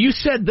it. When you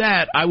said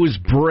that, I was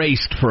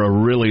braced for a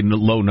really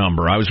low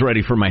number. I was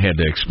ready for my head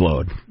to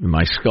explode.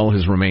 My skull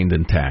has remained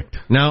intact.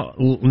 Now,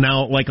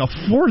 like a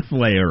fourth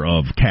layer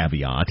of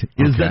caveat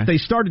is that they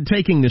started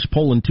taking this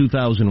poll in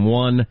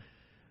 2001.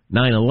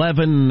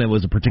 9/11, it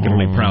was a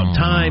particularly proud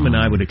time, and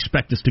I would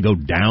expect us to go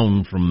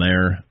down from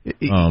there.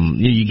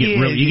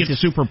 You get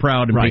super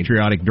proud and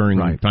patriotic during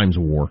times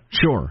of war.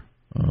 Sure.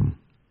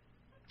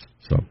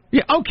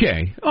 Yeah,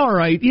 okay. All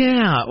right.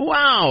 Yeah.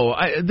 Wow.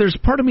 There's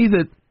part of me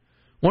that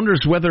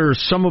wonders whether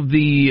some of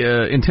the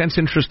intense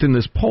interest in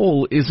this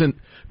poll isn't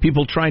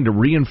people trying to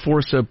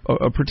reinforce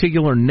a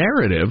particular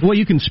narrative. Well,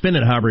 you can spin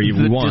it however you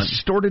want.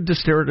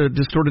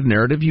 Distorted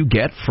narrative you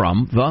get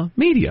from the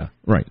media.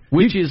 Right.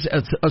 Which is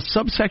a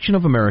subsection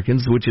of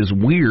Americans which is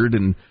weird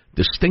and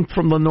distinct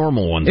from the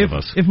normal ones of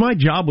us. If my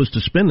job was to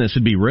spin this,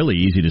 it'd be really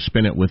easy to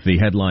spin it with the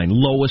headline,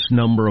 lowest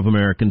number of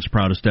Americans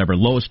proudest ever,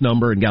 lowest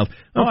number in gals.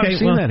 Okay, I've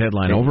seen that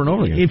headline over and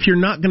over again. If you're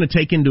not going to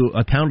take into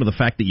account of the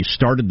fact that you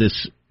started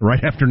this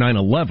right after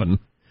 9/11,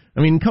 I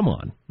mean, come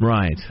on.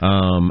 Right.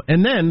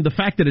 And then the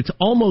fact that it's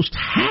almost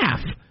half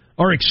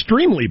are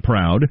extremely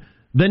proud,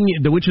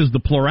 which is the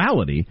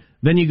plurality,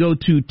 then you go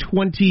to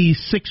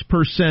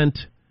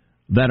 26%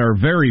 that are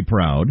very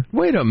proud.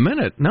 Wait a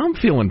minute. Now I'm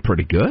feeling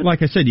pretty good.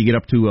 Like I said, you get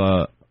up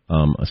to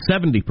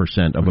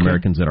 70% of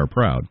Americans that are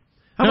proud.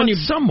 How about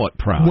somewhat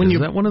proud? Is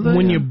that one of the...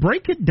 When you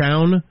break it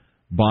down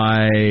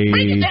by...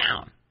 Break it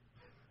down.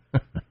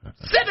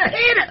 Send a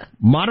hater.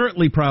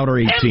 Moderately proud are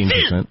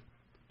 18%.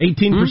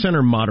 18%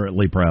 are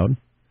moderately proud.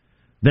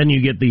 Then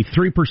you get the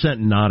 3%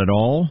 not at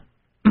all.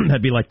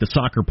 That'd be like the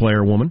soccer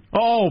player woman.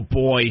 Oh,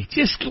 boy.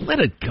 Just let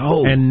it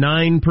go. And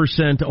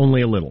 9%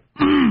 only a little.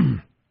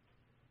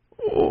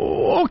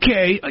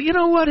 Okay, you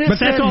know what? But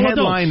that's all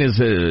headline is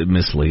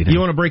misleading. You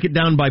want to break it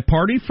down by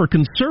party? For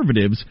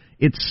conservatives,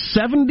 it's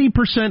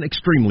 70%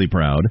 extremely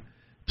proud,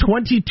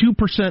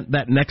 22%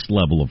 that next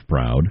level of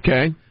proud.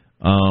 Okay.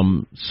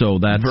 So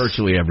that's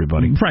virtually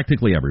everybody.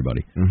 Practically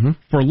everybody. Mm-hmm.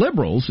 For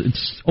liberals,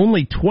 it's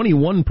only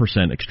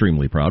 21%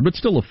 extremely proud, but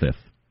still a fifth.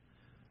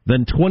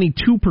 Then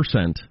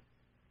 22%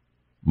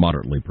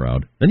 moderately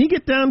proud. Then you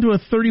get down to a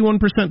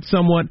 31%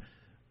 somewhat,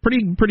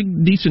 pretty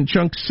decent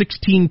chunk,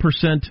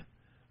 16%.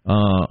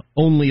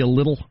 Only a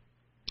little.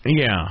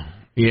 Yeah.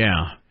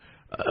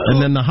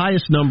 And then the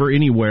highest number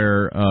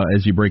anywhere,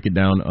 as you break it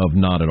down, of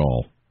not at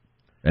all,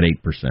 at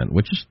 8%,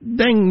 which is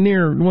dang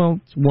near, well,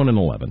 it's 1 in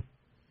 11.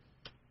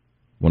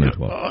 1 in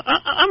 12.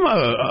 I'm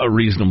a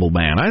reasonable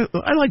man.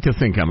 I like to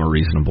think I'm a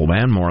reasonable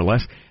man, more or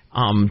less.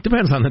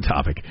 Depends on the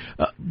topic.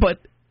 But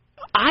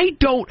I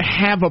don't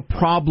have a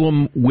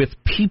problem with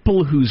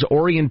people whose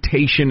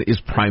orientation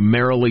is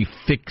primarily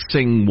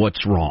fixing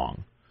what's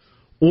wrong.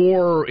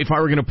 Or, if I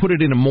were going to put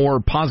it in a more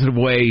positive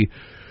way,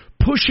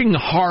 pushing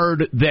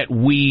hard that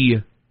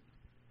we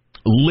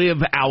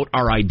live out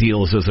our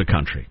ideals as a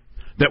country,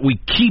 that we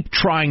keep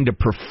trying to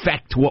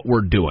perfect what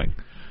we're doing.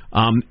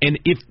 And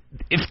if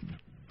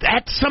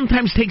that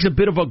sometimes takes a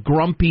bit of a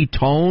grumpy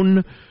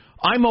tone,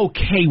 I'm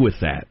okay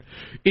with that.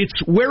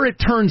 It's where it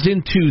turns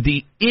into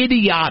the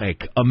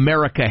idiotic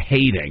America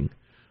hating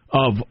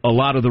of a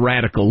lot of the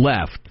radical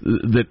left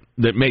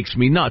that makes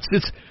me nuts.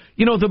 It's...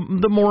 You know,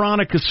 the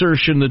moronic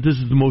assertion that this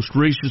is the most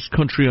racist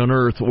country on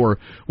earth, or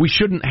we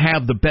shouldn't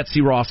have the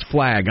Betsy Ross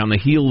flag on the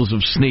heels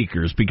of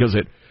sneakers because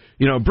it,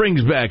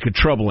 brings back a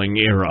troubling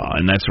era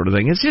and that sort of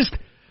thing. It's just,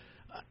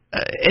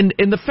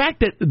 and the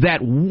fact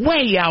that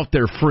way out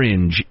there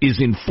fringe is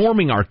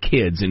informing our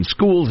kids in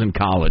schools and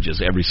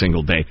colleges every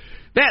single day,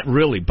 that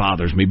really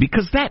bothers me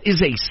because that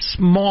is a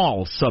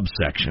small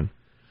subsection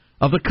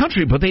of the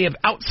country, but they have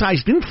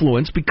outsized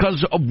influence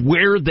because of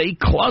where they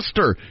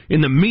cluster in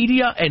the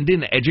media and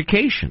in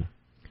education.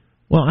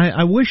 Well,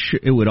 I wish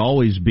it would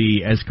always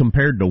be as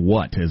compared to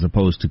what, as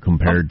opposed to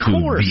compared to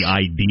the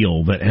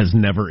ideal that has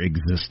never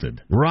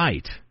existed.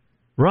 Right.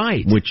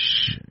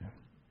 Which,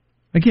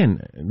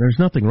 again, there's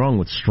nothing wrong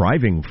with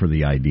striving for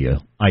the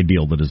ideal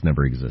that has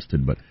never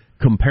existed, but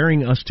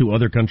comparing us to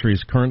other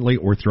countries currently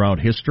or throughout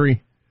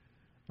history,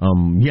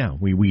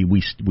 we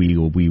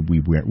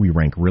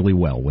rank really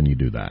well when you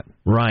do that.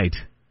 Right.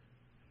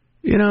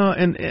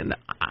 And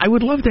I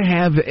would love to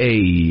have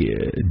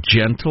a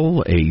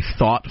gentle, a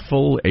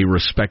thoughtful, a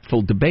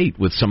respectful debate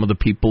with some of the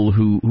people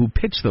who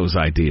pitch those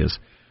ideas.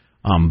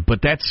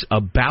 But that's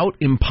about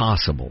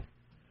impossible,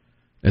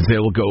 as they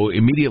will go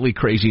immediately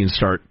crazy and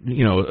start,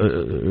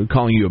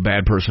 calling you a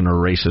bad person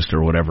or a racist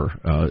or whatever,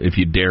 if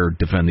you dare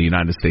defend the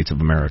United States of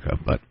America.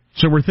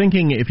 So we're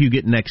thinking if you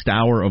get next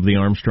hour of the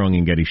Armstrong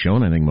and Getty Show,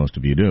 and I think most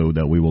of you do,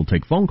 that we will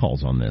take phone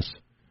calls on this.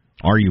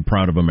 Are you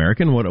proud of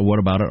American? What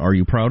about it are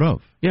you proud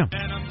of? Yeah.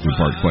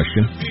 Two-part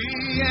question.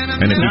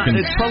 And if you can,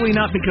 it's probably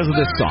not because of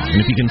this song.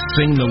 And if you can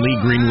sing the Lee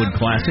Greenwood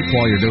classic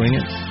while you're doing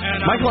it.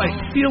 Michael,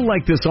 I feel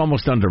like this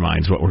almost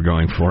undermines what we're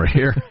going for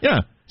here. Yeah,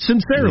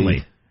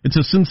 sincerely. It's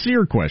a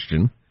sincere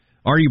question.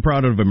 Are you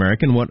proud of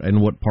American? What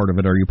part of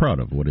it are you proud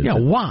of? What is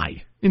it?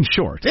 Why? In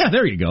short. Yeah,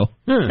 there you go.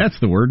 That's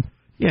the word.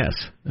 Yes.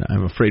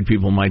 I'm afraid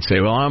people might say,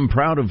 well, I'm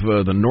proud of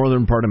the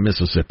northern part of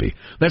Mississippi.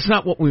 That's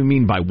not what we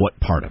mean by what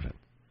part of it.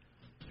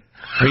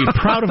 Are you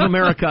proud of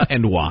America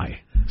and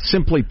why?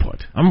 Simply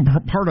put. I'm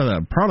proud of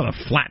the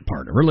flat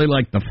part. I really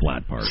like the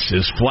flat part. It's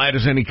as flat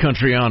as any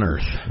country on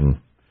earth.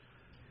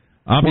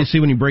 Obviously,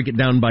 when you break it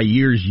down by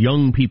years,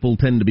 young people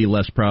tend to be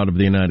less proud of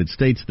the United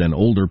States than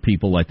older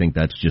people. I think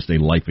that's just a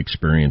life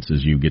experience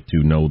as you get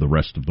to know the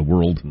rest of the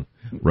world and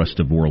rest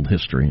of world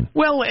history.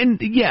 Well, and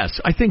yes,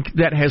 I think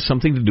that has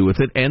something to do with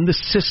it, and the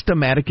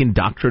systematic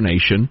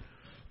indoctrination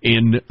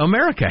in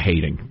America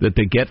hating that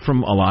they get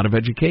from a lot of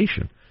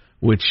education.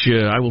 which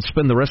I will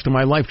spend the rest of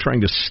my life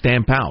trying to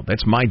stamp out.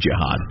 That's my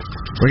jihad.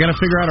 We got to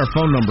figure out our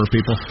phone number,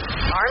 people.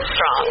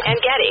 Armstrong and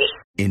Getty.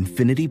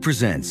 Infinity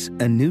presents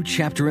a new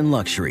chapter in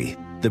luxury,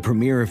 the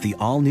premiere of the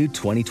all-new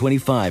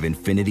 2025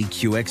 Infinity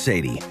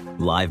QX80,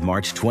 live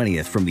March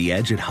 20th from the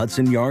Edge at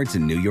Hudson Yards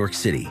in New York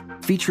City,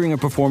 featuring a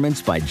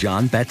performance by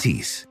John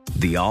Batiste.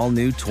 The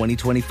all-new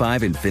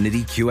 2025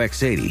 Infinity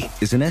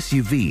QX80 is an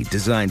SUV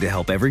designed to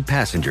help every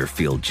passenger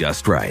feel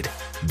just right.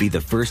 Be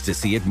the first to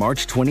see it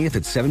March 20th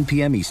at 7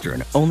 p.m.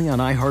 Eastern, only on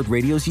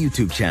iHeartRadio's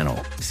YouTube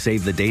channel.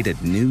 Save the date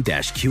at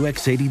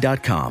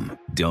new-QX80.com.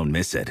 Don't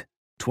miss it.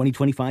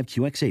 2025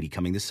 QX80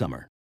 coming this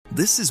summer.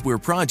 This is where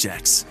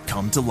projects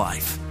come to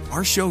life.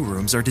 Our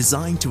showrooms are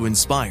designed to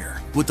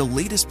inspire with the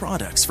latest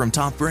products from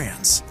top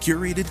brands,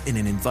 curated in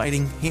an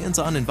inviting,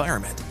 hands-on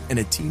environment, and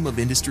a team of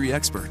industry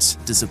experts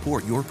to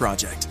support your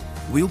project.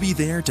 We'll be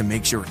there to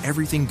make sure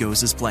everything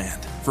goes as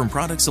planned, from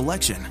product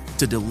selection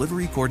to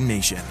delivery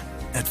coordination.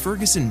 At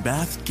Ferguson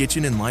Bath,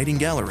 Kitchen, and Lighting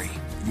Gallery,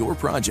 your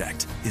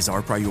project is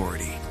our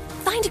priority.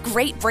 Find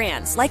great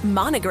brands like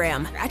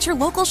Monogram at your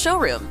local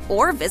showroom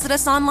or visit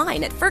us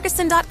online at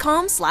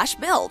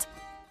ferguson.com/build.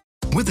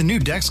 With the new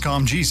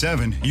Dexcom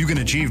G7, you can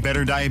achieve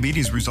better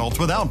diabetes results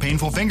without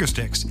painful finger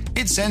sticks.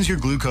 It sends your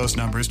glucose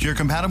numbers to your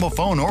compatible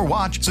phone or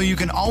watch so you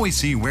can always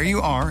see where you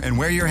are and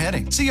where you're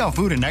heading. See how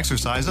food and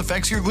exercise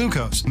affects your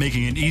glucose,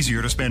 making it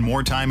easier to spend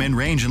more time in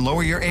range and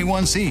lower your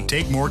A1C.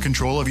 Take more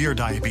control of your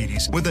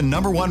diabetes with the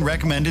 #1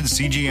 recommended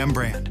CGM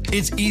brand.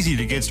 It's easy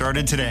to get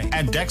started today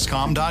at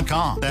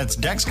Dexcom.com. That's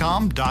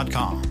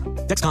Dexcom.com.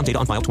 Dexcom data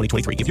on file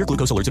 2023. If your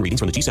glucose alerts and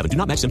readings from the G7 do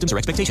not match symptoms or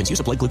expectations, use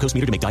a blood glucose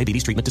meter to make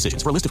diabetes treatment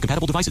decisions. For a list of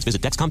compatible devices,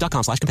 visit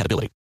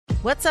Dexcom.com/compatibility.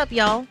 What's up,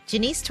 y'all?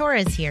 Janice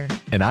Torres here.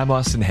 And I'm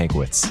Austin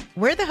Hankwitz.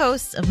 We're the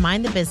hosts of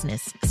Mind the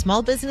Business,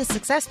 Small Business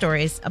Success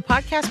Stories, a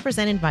podcast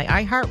presented by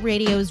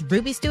iHeartRadio's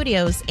Ruby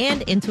Studios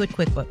and Intuit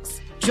QuickBooks.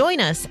 Join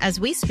us as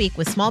we speak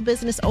with small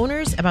business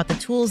owners about the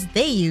tools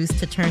they use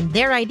to turn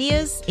their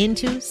ideas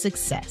into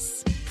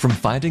success. From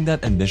finding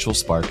that initial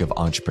spark of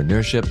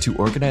entrepreneurship to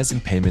organizing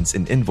payments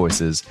and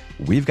invoices,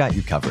 we've got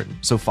you covered.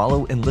 So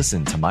follow and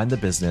listen to Mind the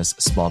Business,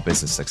 Small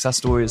Business Success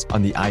Stories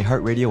on the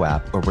iHeartRadio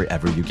app or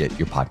wherever you get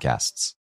your podcasts.